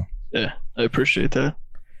 So yeah, I appreciate that.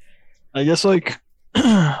 I guess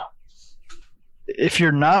if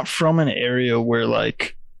you're not from an area where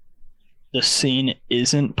the scene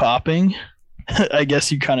isn't popping, I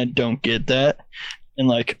guess you kind of don't get that. And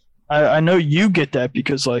I know you get that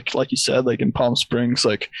because like you said, in Palm Springs,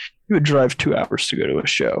 you would drive 2 hours to go to a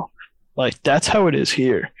show. That's how it is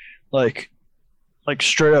here.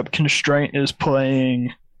 Straight up, Constraint is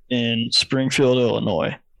playing in Springfield,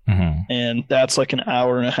 Illinois, and that's an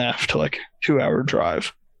hour and a half to 2 hour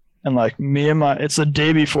drive. And it's the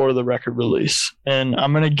day before the record release, and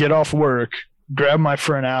I'm gonna get off work, grab my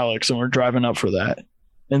friend Alex, and we're driving up for that,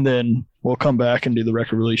 and then we'll come back and do the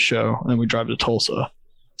record release show, and then we drive to Tulsa.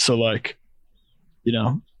 So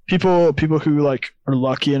people who are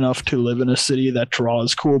lucky enough to live in a city that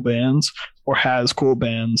draws cool bands or has cool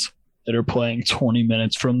bands that are playing 20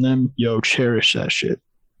 minutes from them, cherish that shit.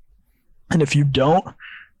 And if you don't,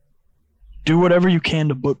 do whatever you can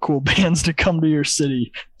to book cool bands to come to your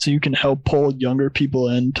city so you can help pull younger people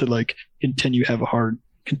in to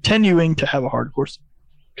continuing to have a hardcore scene,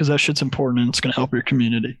 because that shit's important and it's going to help your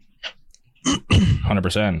community.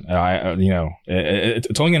 100%.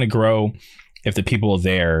 It's only going to grow if the people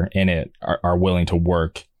there in it are willing to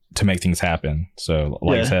work to make things happen. So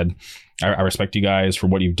I said, I respect you guys for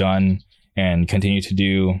what you've done and continue to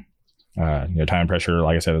do. Time and Pressure,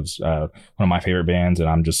 like I said, it's one of my favorite bands, and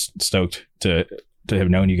I'm just stoked to have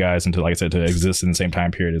known you guys and to, like I said, to exist in the same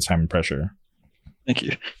time period as Time and Pressure. Thank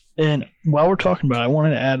you. And while we're talking about it, I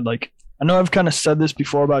wanted to add, I know I've kind of said this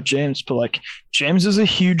before about James, but James is a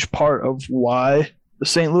huge part of why the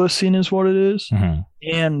St. Louis scene is what it is,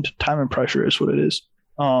 and Time and Pressure is what it is.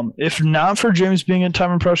 If not for James being in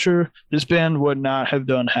Time and Pressure, this band would not have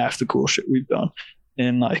done half the cool shit we've done.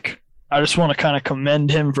 And I just want to kind of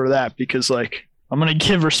commend him for that, because I'm gonna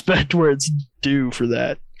give respect where it's due for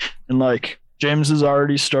that. And like James is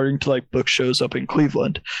already starting to like book shows up in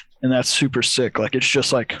Cleveland, and that's super sick. Like it's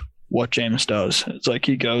just like what James does. It's like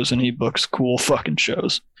he goes and he books cool fucking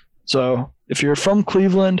shows. So if you're from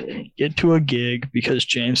Cleveland, get to a gig because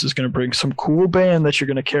James is gonna bring some cool band that you're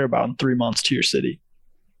gonna care about in 3 months to your city.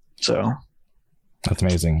 So that's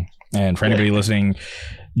amazing. And for anybody listening,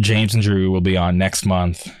 James and Drew will be on next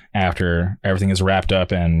month after everything is wrapped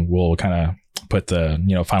up, and we'll kind of put the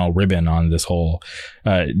final ribbon on this whole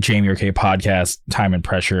Jamie OK podcast time and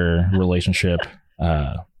pressure relationship.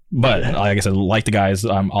 But like I said, like the guys,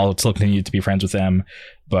 I'll still continue to be friends with them,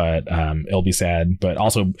 but it'll be sad. But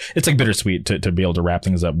also, it's like bittersweet to be able to wrap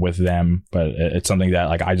things up with them. But it's something that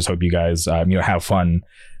like I just hope you guys have fun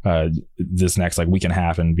this next like week and a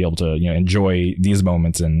half and be able to enjoy these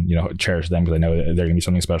moments and cherish them, because I know they're gonna be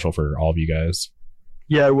something special for all of you guys.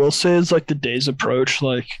 Yeah, I will say as like the days approach,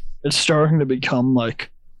 like it's starting to become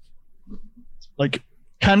like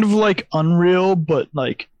kind of like unreal, but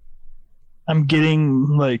like I'm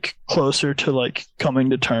getting like closer to like coming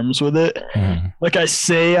to terms with it. Mm-hmm. Like I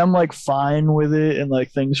say I'm like fine with it and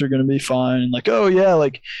like things are going to be fine. And like, oh yeah,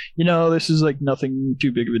 like, this is like nothing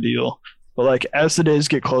too big of a deal. But like as the days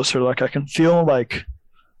get closer, like I can feel like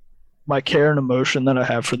my care and emotion that I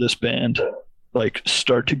have for this band like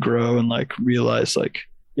start to grow and like realize like,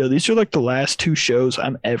 these are like the last 2 shows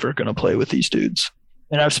I'm ever going to play with these dudes.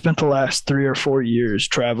 And I've spent the last 3 or 4 years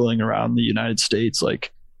traveling around the United States,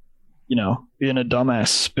 like, being a dumbass,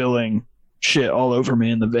 spilling shit all over me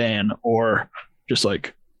in the van, or just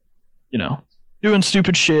like, doing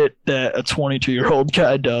stupid shit that a 22-year-old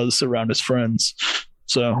guy does around his friends.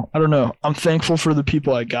 So I don't know. I'm thankful for the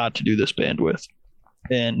people I got to do this band with.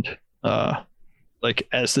 And like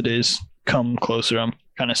as the days come closer, I'm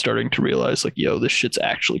kind of starting to realize like, this shit's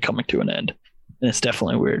actually coming to an end. And it's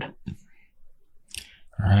definitely weird.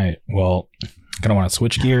 All right. Well, I kind of want to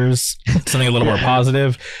switch gears, something a little more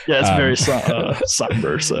positive. Yeah, it's very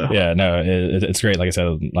somber. So yeah, no, it's great. Like I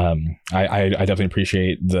said, I definitely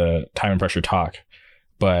appreciate the time and pressure talk.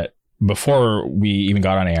 But before we even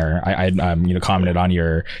got on air, I commented on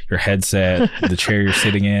your headset, the chair you're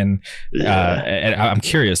sitting in, and I'm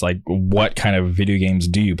curious, like, what kind of video games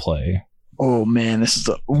do you play? Oh man, this is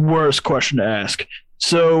the worst question to ask.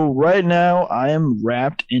 So right now, I am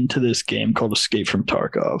wrapped into this game called Escape from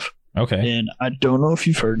Tarkov. Okay. And I don't know if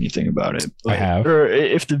you've heard anything about it. I have. Or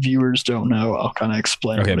if the viewers don't know, I'll kind of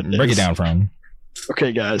explain. Okay, break it down from.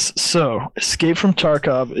 Okay, guys. So Escape from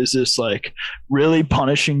Tarkov is this like really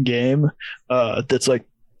punishing game that's like,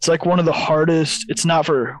 it's like one of the hardest.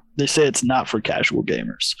 They say it's not for casual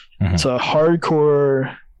gamers. Mm-hmm. It's a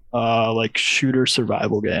hardcore like shooter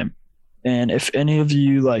survival game. And if any of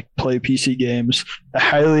you like play PC games, I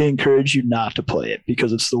highly encourage you not to play it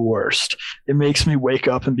because it's the worst. It makes me wake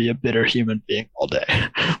up and be a bitter human being all day.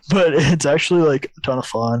 But it's actually like a ton of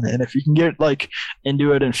fun. And if you can get like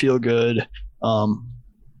into it and feel good, I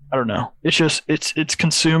don't know. It's just it's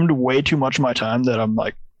consumed way too much of my time that I'm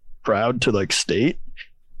like proud to like state.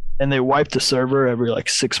 And they wipe the server every like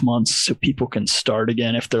 6 months so people can start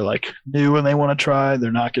again if they're like new and they want to try.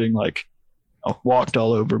 They're not getting like walked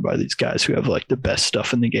all over by these guys who have like the best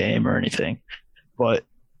stuff in the game or anything. But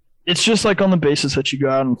it's just like on the basis that you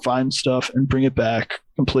go out and find stuff and bring it back,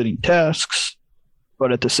 completing tasks,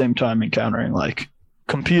 but at the same time encountering like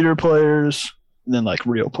computer players and then like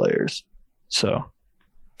real players. So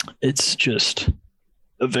it's just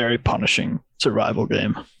a very punishing survival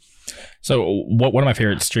game. So one of my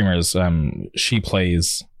favorite streamers, she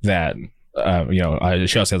plays that, she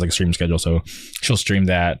also has like a stream schedule, so she'll stream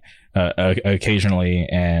that occasionally,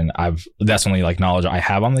 and that's only like knowledge I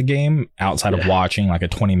have on the game outside of watching like a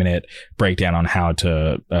 20-minute breakdown on how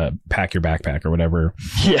to pack your backpack or whatever.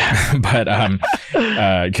 Yeah. But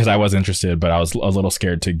because I was interested, but I was a little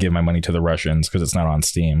scared to give my money to the Russians because it's not on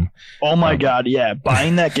Steam. Oh my god, yeah.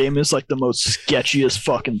 Buying that game is like the most sketchiest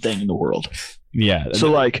fucking thing in the world. Yeah. So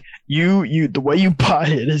like you the way you buy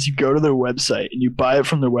it is you go to their website and you buy it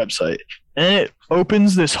from their website, and it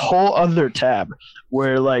opens this whole other tab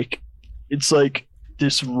where like it's like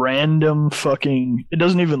this random fucking, it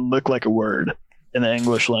doesn't even look like a word in the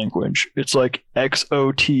English language. It's like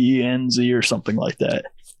XOTNZ or something like that.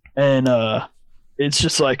 And it's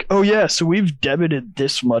just like, oh yeah, so we've debited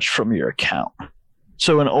this much from your account.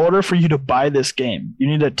 So in order for you to buy this game, you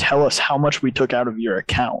need to tell us how much we took out of your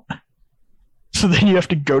account. So then you have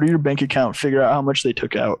to go to your bank account, figure out how much they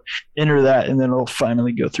took out, enter that, and then it'll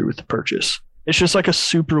finally go through with the purchase. It's just like a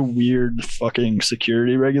super weird fucking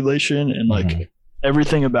security regulation, and like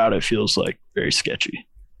everything about it feels like very sketchy.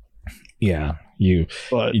 Yeah. You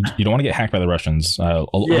But you don't want to get hacked by the Russians.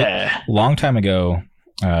 yeah, Long time ago,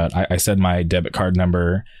 I said my debit card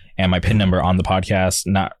number and my PIN number on the podcast,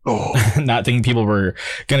 not thinking people were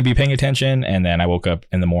going to be paying attention. And then I woke up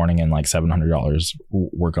in the morning and like $700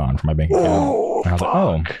 were gone from my bank account. And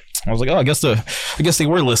I was like, oh, I guess they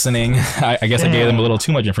were listening. I guess I gave them a little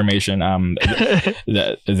too much information.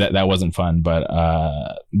 That wasn't fun, but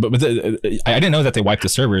I didn't know that they wiped the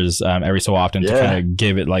servers every so often to kind of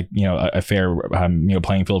give it like, a fair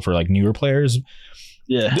playing field for like newer players.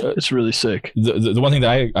 Yeah, it's really sick. The one thing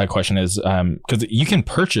that I question is because you can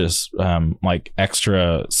purchase like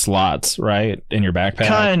extra slots, right, in your backpack.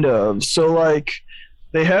 Kind of. So like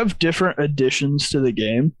they have different additions to the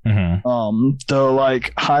game. Mm-hmm. The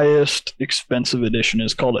like highest expensive edition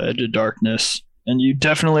is called Edge of Darkness, and you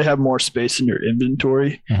definitely have more space in your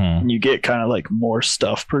inventory, Mm-hmm. and you get kind of like more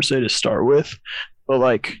stuff per se to start with. But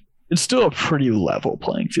like it's still a pretty level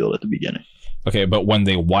playing field at the beginning. Okay, but when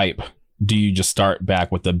they wipe, do you just start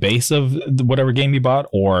back with the base of whatever game you bought,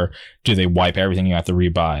 or do they wipe everything you have to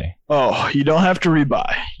rebuy? Oh, you don't have to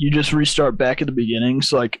rebuy. You just restart back at the beginning.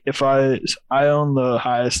 So like if I own the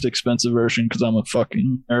highest expensive version because I'm a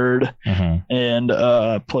fucking nerd Mm-hmm.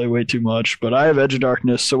 and play way too much, but I have Edge of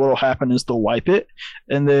Darkness. So what'll happen is they'll wipe it,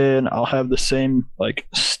 and then I'll have the same like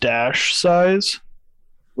stash size,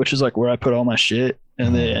 which is like where I put all my shit,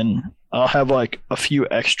 and then I'll have like a few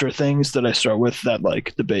extra things that I start with that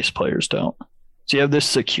like the base players don't. So you have this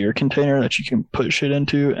secure container that you can put shit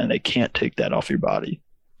into, and they can't take that off your body.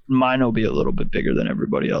 Mine will be a little bit bigger than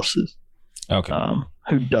everybody else's. Okay.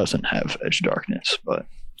 Who doesn't have Edge Darkness, but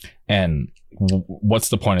And what's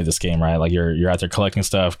the point of this game, right? Like you're out there collecting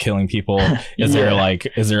stuff, killing people. Is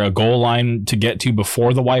there a goal line to get to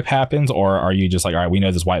before the wipe happens, or are you just like, all right, we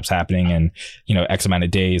know this wipe's happening in X amount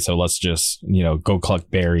of days, so let's just go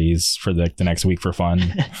collect berries for the next week for fun?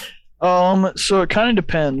 So it kind of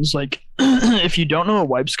depends. Like if you don't know a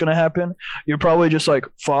wipe's gonna happen, you're probably just like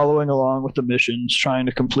following along with the missions, trying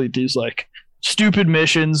to complete these like stupid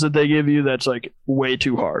missions that they give you that's like way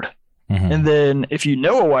too hard. Mm-hmm. And then if you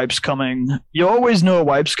know a wipe's coming, you always know a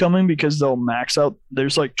wipe's coming because they'll max out.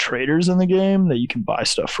 There's like traders in the game that you can buy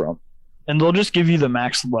stuff from, and they'll just give you the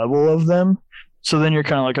max level of them. So then you're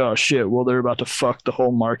kind of like, oh shit, well they're about to fuck the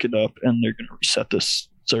whole market up and they're going to reset this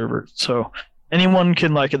server. So anyone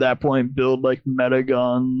can like at that point build like meta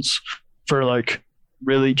guns for like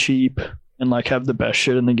really cheap and like have the best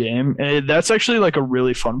shit in the game. And that's actually like a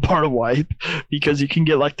really fun part of wipe because you can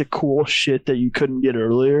get like the cool shit that you couldn't get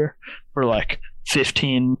earlier for like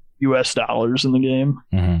 $15 in the game.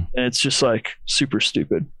 Mm-hmm. And it's just like super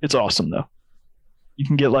stupid. It's awesome though. You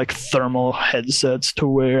can get like thermal headsets to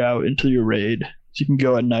wear out into your raid, so you can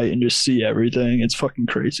go at night and just see everything. It's fucking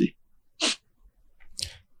crazy.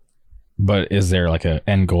 But is there like a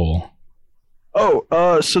end goal?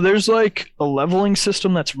 So there's like a leveling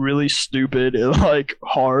system that's really stupid and like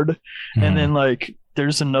hard. Mm-hmm. And then like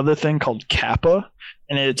there's another thing called Kappa,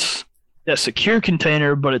 and it's a secure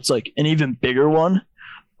container, but it's like an even bigger one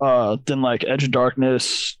than like Edge of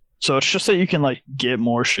Darkness. So it's just that you can like get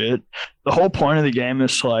more shit. The whole point of the game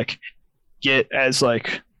is to like get as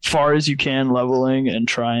like far as you can leveling and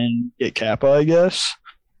try and get Kappa, I guess.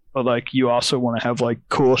 But like you also want to have like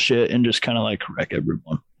cool shit and just kind of like wreck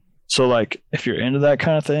everyone. So like if you're into that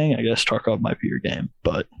kind of thing, I guess Tarkov might be your game.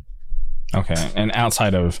 But okay. And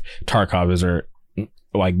outside of Tarkov, is there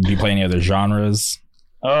like, do you play any other genres?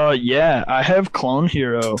 Yeah, I have Clone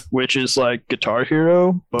Hero, which is like Guitar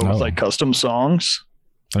Hero, but with Oh. like custom songs.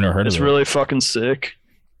 I've never heard It's of it. really fucking sick.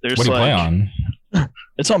 There's What do you like, play on?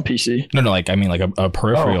 It's on PC. No, like I mean, like a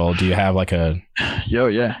peripheral. Do you have like a?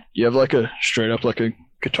 Yeah. You have like a straight up like a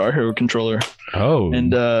Guitar Hero controller. Oh,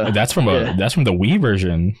 And that's from yeah. that's from the Wii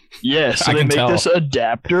version. Yeah, so I they can make tell. this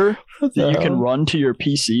adapter that you can run to your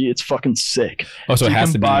PC. It's fucking sick. Oh, so So it you has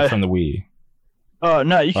can to be buy- from the Wii.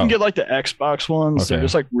 No, you can Oh. get like the Xbox ones. They're Okay.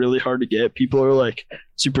 just like really hard to get. People are like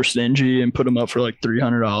super stingy and put them up for like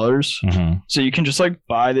 $300. Mm-hmm. So you can just like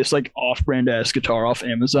buy this like off-brand ass guitar off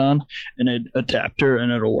Amazon and an adapter,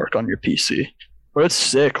 and it'll work on your PC. But it's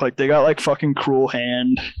sick. Like they got like fucking Cruel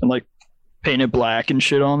Hand and like painted black and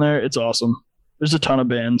shit on there. It's awesome. There's a ton of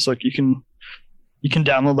bands. Like you can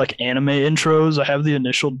download like anime intros. I have the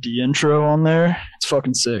Initial D intro on there. It's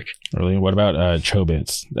fucking sick. Really? What about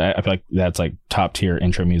Chobits? I feel like that's like top tier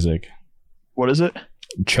intro music. What is it?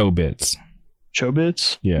 Chobits.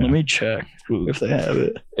 Chobits? Yeah. Let me check if they have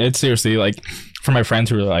it. It's seriously like for my friends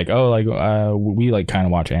who are like, oh, like we like kind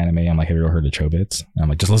of watch anime. I'm like, have you ever heard of Chobits? And I'm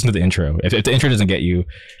like, just listen to the intro. If the intro doesn't get you,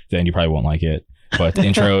 then you probably won't like it. But the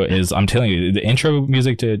intro is, I'm telling you, the intro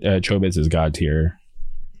music to Chobits is god tier.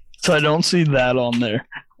 So I don't see that on there.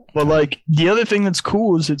 But like the other thing that's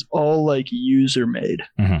cool is it's all like user made.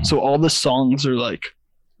 Mhm. So all the songs are like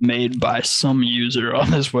made by some user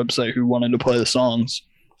on this website who wanted to play the songs.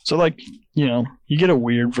 So like, you know, you get a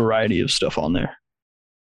weird variety of stuff on there.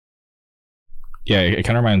 Yeah, it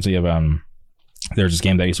kind of reminds me of there's this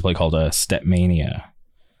game that I used to play called Stepmania,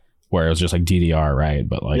 where it was just like DDR, right?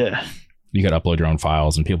 But like Yeah. you could upload your own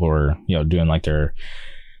files, and people were, you know, doing like their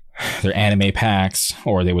anime packs,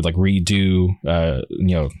 or they would like redo,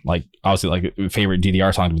 you know, like obviously like favorite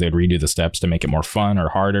DDR songs, but they'd redo the steps to make it more fun or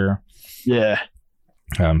harder. Yeah.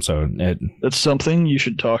 So That's something you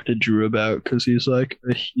should talk to Drew about because he's like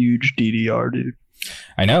a huge DDR dude.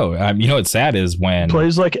 I know. You know what's sad is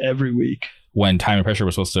Plays like every week. when Time and Pressure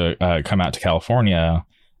was supposed to come out to California,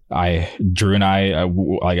 Drew and I,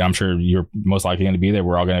 like I'm sure you're most likely going to be there.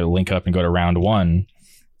 We're all going to link up and go to round one,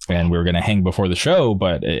 and we were going to hang before the show,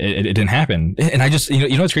 but it didn't happen. And I just, you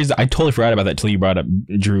know what's crazy? I totally forgot about that till you brought up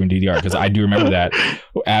Drew and DDR, because I do remember that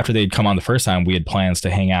after they'd come on the first time, we had plans to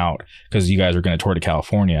hang out because you guys were going to tour to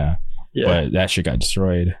California, but that shit got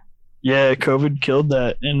destroyed. Yeah, COVID killed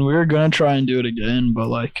that, and we were going to try and do it again, but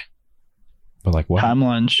like what?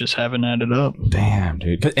 Timelines just haven't added up. Damn,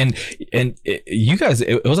 dude. And you guys,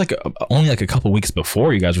 it was like only like a couple weeks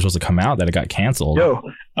before you guys were supposed to come out that it got canceled.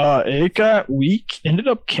 We ended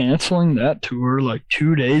up canceling that tour like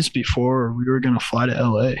 2 days before we were going to fly to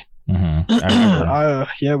LA.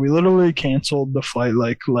 Mm-hmm. We literally canceled the flight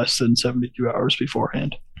like less than 72 hours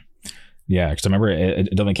beforehand. Yeah, because I remember it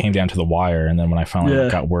definitely came down to the wire, and then when I finally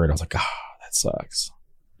got word, I was like, that sucks.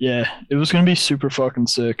 Yeah, it was going to be super fucking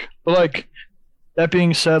sick. But like, that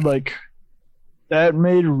being said, like, that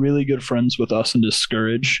made really good friends with us in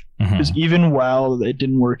Discourage. Because even while it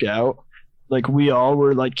didn't work out, like, we all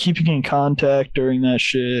were, like, keeping in contact during that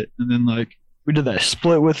shit. And then, like, we did that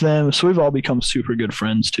split with them. So we've all become super good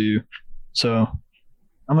friends, too. So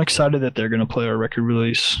I'm excited that they're going to play our record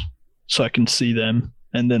release so I can see them.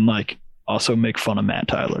 And then, like, also make fun of Matt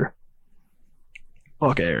Tyler.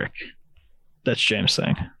 Fuck Eric. That's James'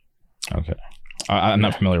 thing. Okay. I'm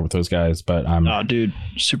not familiar with those guys, but dude,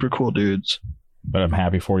 super cool dudes. But I'm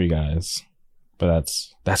happy for you guys. But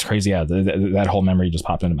that's crazy. Yeah, that whole memory just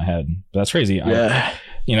popped into my head. But that's crazy. Yeah.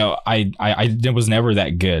 I was never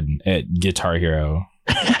that good at Guitar Hero.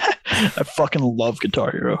 I fucking love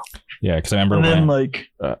Guitar Hero. Yeah, because I remember and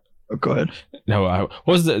then go ahead. No,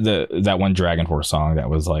 what was that one Dragon Force song that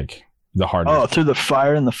was like the hardest? Oh, Through the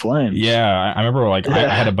Fire and the Flames. Yeah, I remember I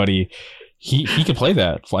had a buddy. He could play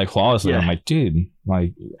that like flawlessly. I'm like, dude,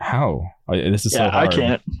 like how? This is so hard. I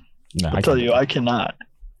can't. No, I tell you, I cannot.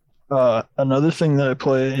 Another thing that I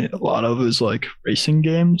play a lot of is like racing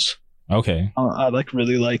games. Okay. I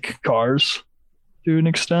really like cars to an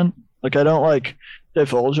extent. Like I don't like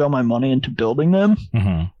divulge all my money into building them.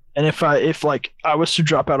 Mm-hmm. And if I was to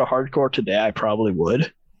drop out of hardcore today, I probably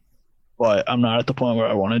would. But I'm not at the point where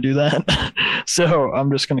I want to do that. So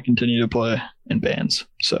I'm just going to continue to play in bands.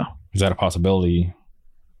 So is that a possibility?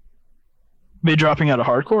 Me dropping out of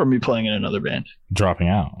hardcore or me playing in another band? Dropping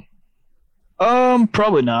out.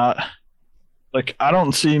 Probably not. Like, I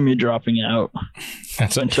don't see me dropping out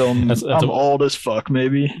until I'm old as fuck,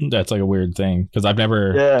 maybe. That's like a weird thing because I've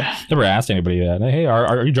never asked anybody that. Hey,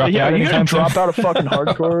 are you dropping out? Are you gonna drop out of fucking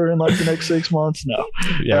hardcore in like the next 6 months? No.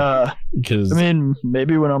 Yeah. Because I mean,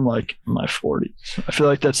 maybe when I'm like in my 40s. I feel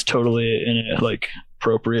like that's totally in a like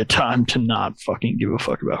appropriate time to not fucking give a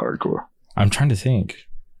fuck about hardcore. I'm trying to think.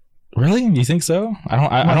 Really? You think so? I don't.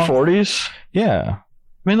 My 40s. Yeah.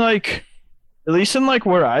 I mean, like. At least in like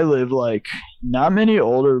where I live, like not many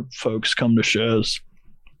older folks come to shows.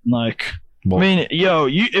 Like, I mean,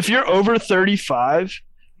 if you're over 35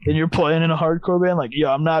 and you're playing in a hardcore band, like,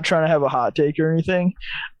 I'm not trying to have a hot take or anything,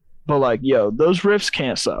 but like, those riffs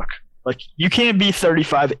can't suck. Like, you can't be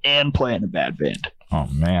 35 and play in a bad band. Oh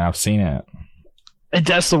man, I've seen it. And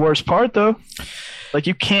that's the worst part, though. Like,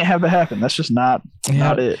 you can't have it happen. That's just not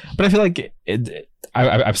it. But I feel like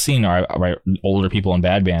I've seen older people in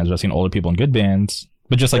bad bands. I've seen older people in good bands.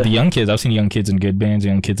 But just like the young kids, I've seen young kids in good bands,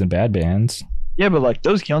 young kids in bad bands. Yeah, but like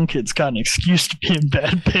those young kids got an excuse to be in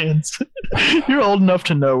bad bands. You're old enough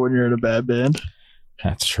to know when you're in a bad band.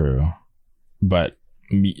 That's true. But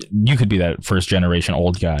you could be that first generation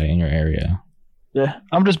old guy in your area. Yeah,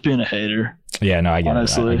 I'm just being a hater. Yeah, no, I get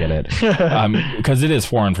it. I get it. Because it is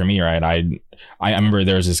foreign for me, right? I remember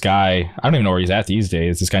there's this guy. I don't even know where he's at these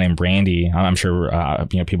days. This guy named Randy. I'm sure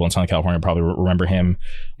people in Southern California probably remember him.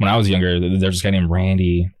 When I was younger, there's this guy named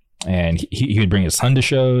Randy, and he would bring his son to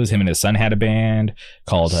shows. Him and his son had a band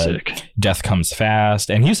called Death Comes Fast,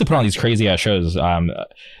 and he used to put on these crazy ass shows. He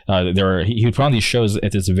would put on these shows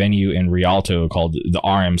at this venue in Rialto called the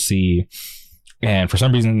RMC. And for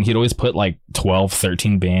some reason, he'd always put like 12,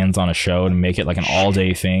 13 bands on a show and make it like an all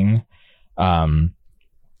day thing.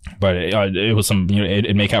 But it was some,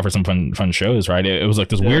 it'd make out for some fun shows, right? It was like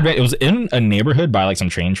this weird. It was in a neighborhood by like some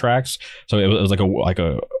train tracks, so it was like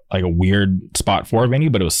a weird spot for a venue,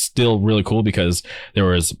 but it was still really cool because there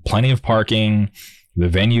was plenty of parking. The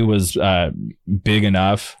venue was big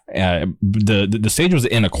enough. The stage was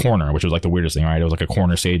in a corner, which was like the weirdest thing, right? It was like a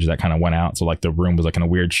corner stage that kind of went out, so like the room was like in a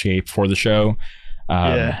weird shape for the show.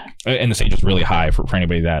 And the stage was really high for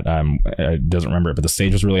anybody that doesn't remember it, but the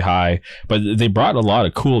stage was really high. But they brought a lot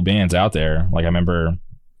of cool bands out there. Like I remember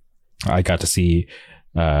I got to see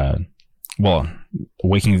Waking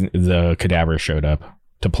the Cadaver showed up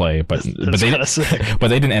to play, but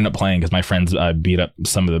they didn't end up playing because my friends beat up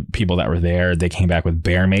some of the people that were there. They came back with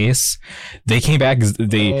bear mace. They came back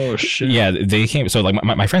they came. So like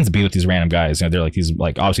my friends beat up these random guys. They're like these,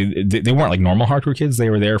 like, obviously they weren't like normal hardcore kids.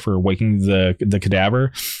 They were there for Waking the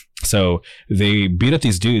Cadaver. So they beat up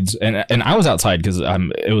these dudes, and I was outside because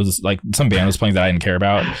it was like some band was playing that I didn't care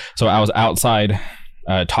about. So I was outside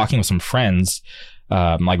talking with some friends.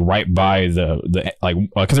 Like right by the like,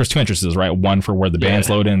 because there's two entrances, right? One for where the band's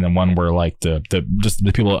loaded, and then one where like the just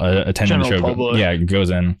the people attending the show goes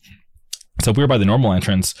in. So we were by the normal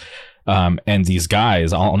entrance, and these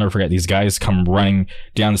guys, I'll never forget, these guys come running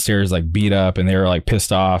down the stairs like beat up, and they were like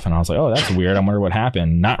pissed off, and I was like, oh, that's weird. I wonder what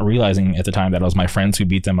happened, not realizing at the time that it was my friends who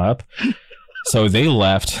beat them up. So they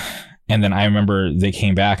left. And then I remember they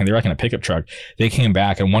came back, and they were like in a pickup truck. They came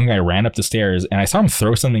back, and one guy ran up the stairs, and I saw him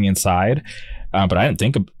throw something inside, but I didn't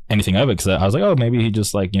think of anything of it because I was like, oh, maybe he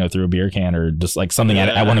just like, threw a beer can or just like something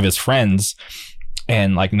at one of his friends.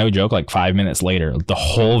 And like, no joke, like 5 minutes later, the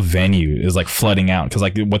whole venue is like flooding out because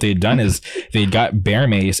like what they had done is they got bear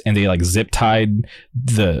mace and they like zip tied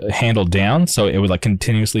the handle down so it would like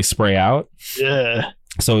continuously spray out. Yeah.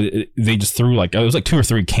 So they just threw like, it was like 2 or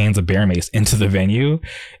 3 cans of bear mace into the venue,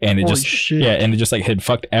 and it and it just like had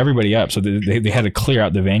fucked everybody up. So they had to clear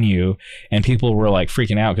out the venue, and people were like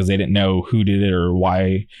freaking out because they didn't know who did it or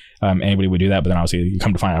why anybody would do that. But then obviously you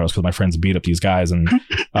come to find out it was because my friends beat up these guys, and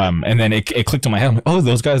then it clicked in my head. I'm like, oh,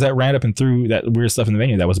 those guys that ran up and threw that weird stuff in the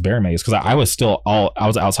venue, that was bear mace. Because I was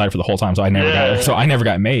outside for the whole time, so I never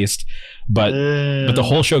got maced. But the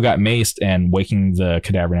whole show got maced, and Waking the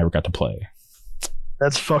Cadaver never got to play.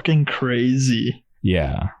 That's fucking crazy.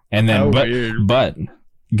 Yeah. And then, but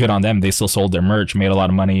good on them. They still sold their merch, made a lot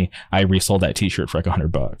of money. I resold that t-shirt for like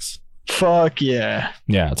 $100. Fuck yeah.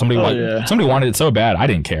 Yeah. Somebody wanted it so bad. I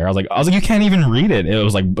didn't care. I was like, you can't even read it. It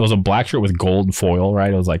was a black shirt with gold foil,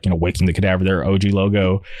 right? It was like, Waking the Cadaver, their OG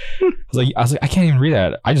logo. I was like, I can't even read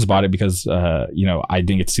that. I just bought it because, I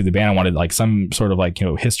didn't get to see the band. I wanted like some sort of like,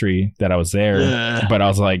 history that I was there. Yeah. But I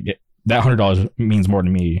was like, that $100 means more to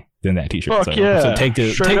me than that t-shirt. Fuck so take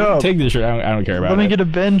this shirt. I don't care about it. Let me get a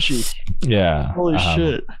Benji. Yeah. Holy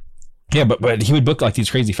shit. Yeah, but he would book like these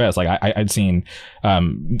crazy fests. Like I'd seen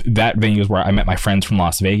that venue is where I met my friends from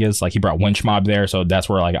Las Vegas. Like he brought Winch Mob there, so that's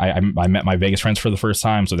where like I met my Vegas friends for the first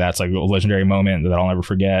time. So that's like a legendary moment that I'll never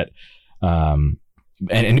forget. But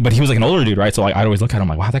he was like an older dude, right? So like I'd always look at him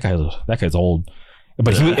like, wow, that guy's old.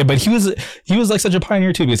 But he was like such a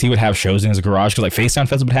pioneer too, because he would have shows in his garage, because like Facedown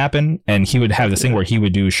Fest would happen, and he would have this thing where he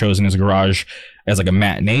would do shows in his garage as like a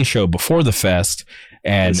matinee show before the fest.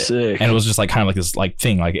 And it was just like kind of like this like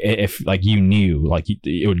thing, like if like you knew like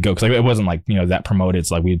it would go, because like it wasn't like that promoted. It's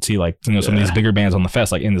like we'd see like some of these bigger bands on the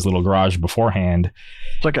fest like in this little garage beforehand.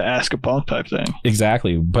 It's like an Ask a Punk type thing.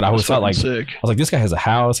 Exactly. But I always thought like sick. I was like, this guy has a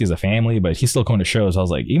house, he has a family, but he's still going to shows. I was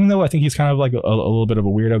like, even though I think he's kind of like a little bit of a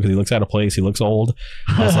weirdo because he looks out of place, he looks old.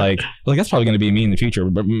 I was like that's probably going to be me in the future,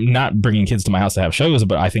 but not bringing kids to my house to have shows.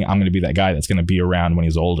 But I think I'm going to be that guy that's going to be around when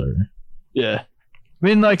he's older. Yeah, I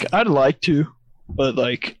mean, like I'd like to, but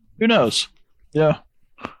like. Who knows? Yeah.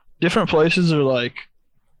 Different places are like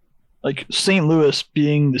St. Louis,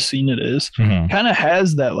 being the scene it is, kind of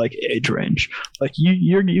has that like age range. Like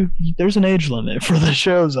you there's an age limit for the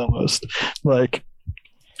shows almost. Like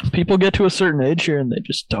people get to a certain age here and they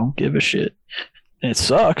just don't give a shit. And it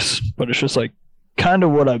sucks, but it's just like kind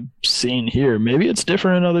of what I've seen here. Maybe it's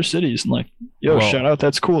different in other cities. And like, shout out,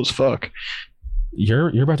 that's cool as fuck.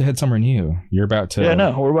 You're about to head somewhere new. You're about to. Yeah,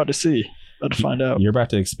 no, we're about to see. About to find out. You're about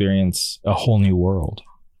to experience a whole new world.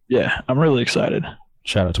 Yeah, I'm really excited.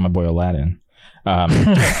 Shout out to my boy Aladdin.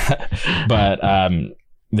 But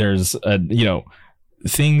there's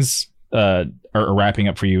things are wrapping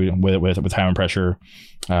up for you with Time and Pressure.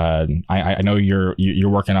 I know you're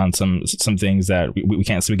working on some things that we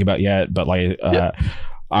can't speak about yet, but like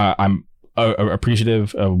I'm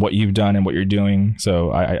appreciative of what you've done and what you're doing.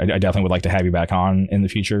 So I definitely would like to have you back on in the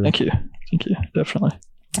future. Thank you, definitely.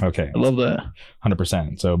 Okay. I love that.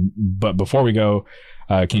 100%. So, but before we go,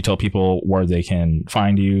 can you tell people where they can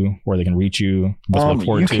find you, where they can reach you? What to look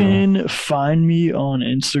forward You to? can find me on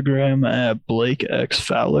Instagram at Blake X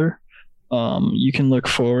Fowler. You can look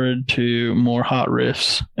forward to more hot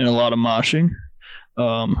riffs and a lot of moshing.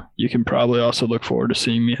 You can probably also look forward to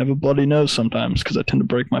seeing me have a bloody nose sometimes because I tend to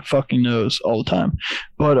break my fucking nose all the time.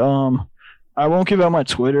 But I won't give out my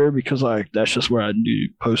Twitter because like that's just where I do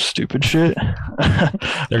post stupid shit.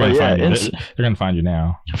 They're gonna find you. They're gonna find you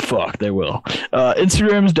now. Fuck, they will.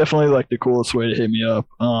 Instagram is definitely like the coolest way to hit me up.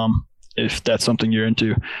 If that's something you're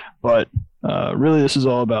into. But really, this is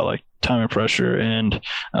all about like Time and Pressure, and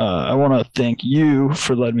I want to thank you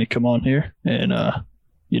for letting me come on here and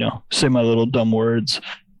say my little dumb words.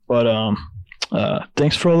 But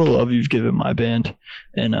thanks for all the love you've given my band,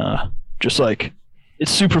 and just like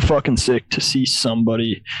it's super fucking sick to see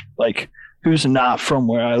somebody like who's not from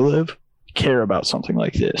where I live care about something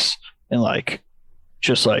like this, and like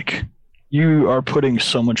just like you are putting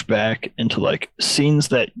so much back into like scenes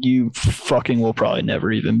that you fucking will probably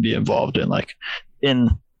never even be involved in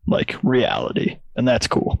reality, and that's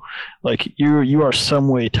cool. Like you are some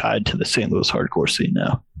way tied to the St. Louis hardcore scene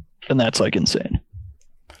now, and that's like insane.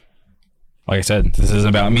 Like I said, this isn't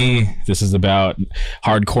about me. This is about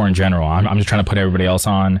hardcore in general. I'm just trying to put everybody else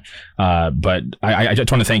on. But I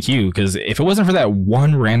just want to thank you, because if it wasn't for that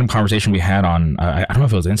one random conversation we had on, I don't know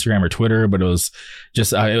if it was Instagram or Twitter, but it was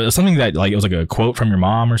just, it was something that like, it was like a quote from your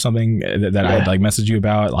mom or something that I had like messaged you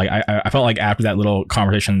about. Like, I felt like after that little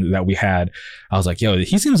conversation that we had, I was like, yo,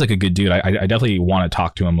 he seems like a good dude. I definitely want to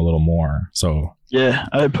talk to him a little more. So yeah,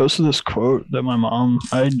 I posted this quote that my mom,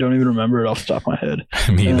 I don't even remember it off the top of my head.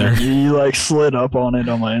 Me either. You like slid up on it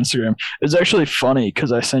on my Instagram. It's actually funny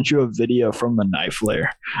because I sent you a video from the Knife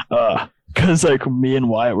Lair. Because like me and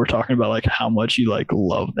Wyatt were talking about like how much you like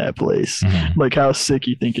love that place, like how sick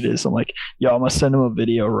you think it is. I'm like, yo, I'm gonna send him a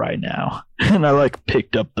video right now. And I like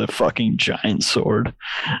picked up the fucking giant sword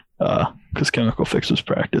because Chemical Fix was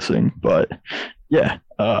practicing. But yeah,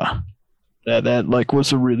 that like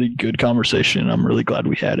was a really good conversation. I'm really glad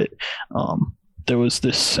we had it. There was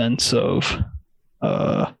this sense of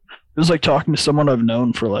it was like talking to someone I've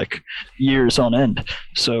known for like years on end.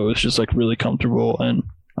 So it was just like really comfortable, and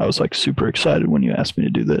I was like super excited when you asked me to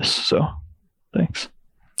do this. So thanks.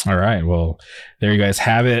 All right. Well, there you guys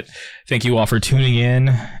have it. Thank you all for tuning in,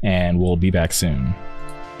 and we'll be back soon.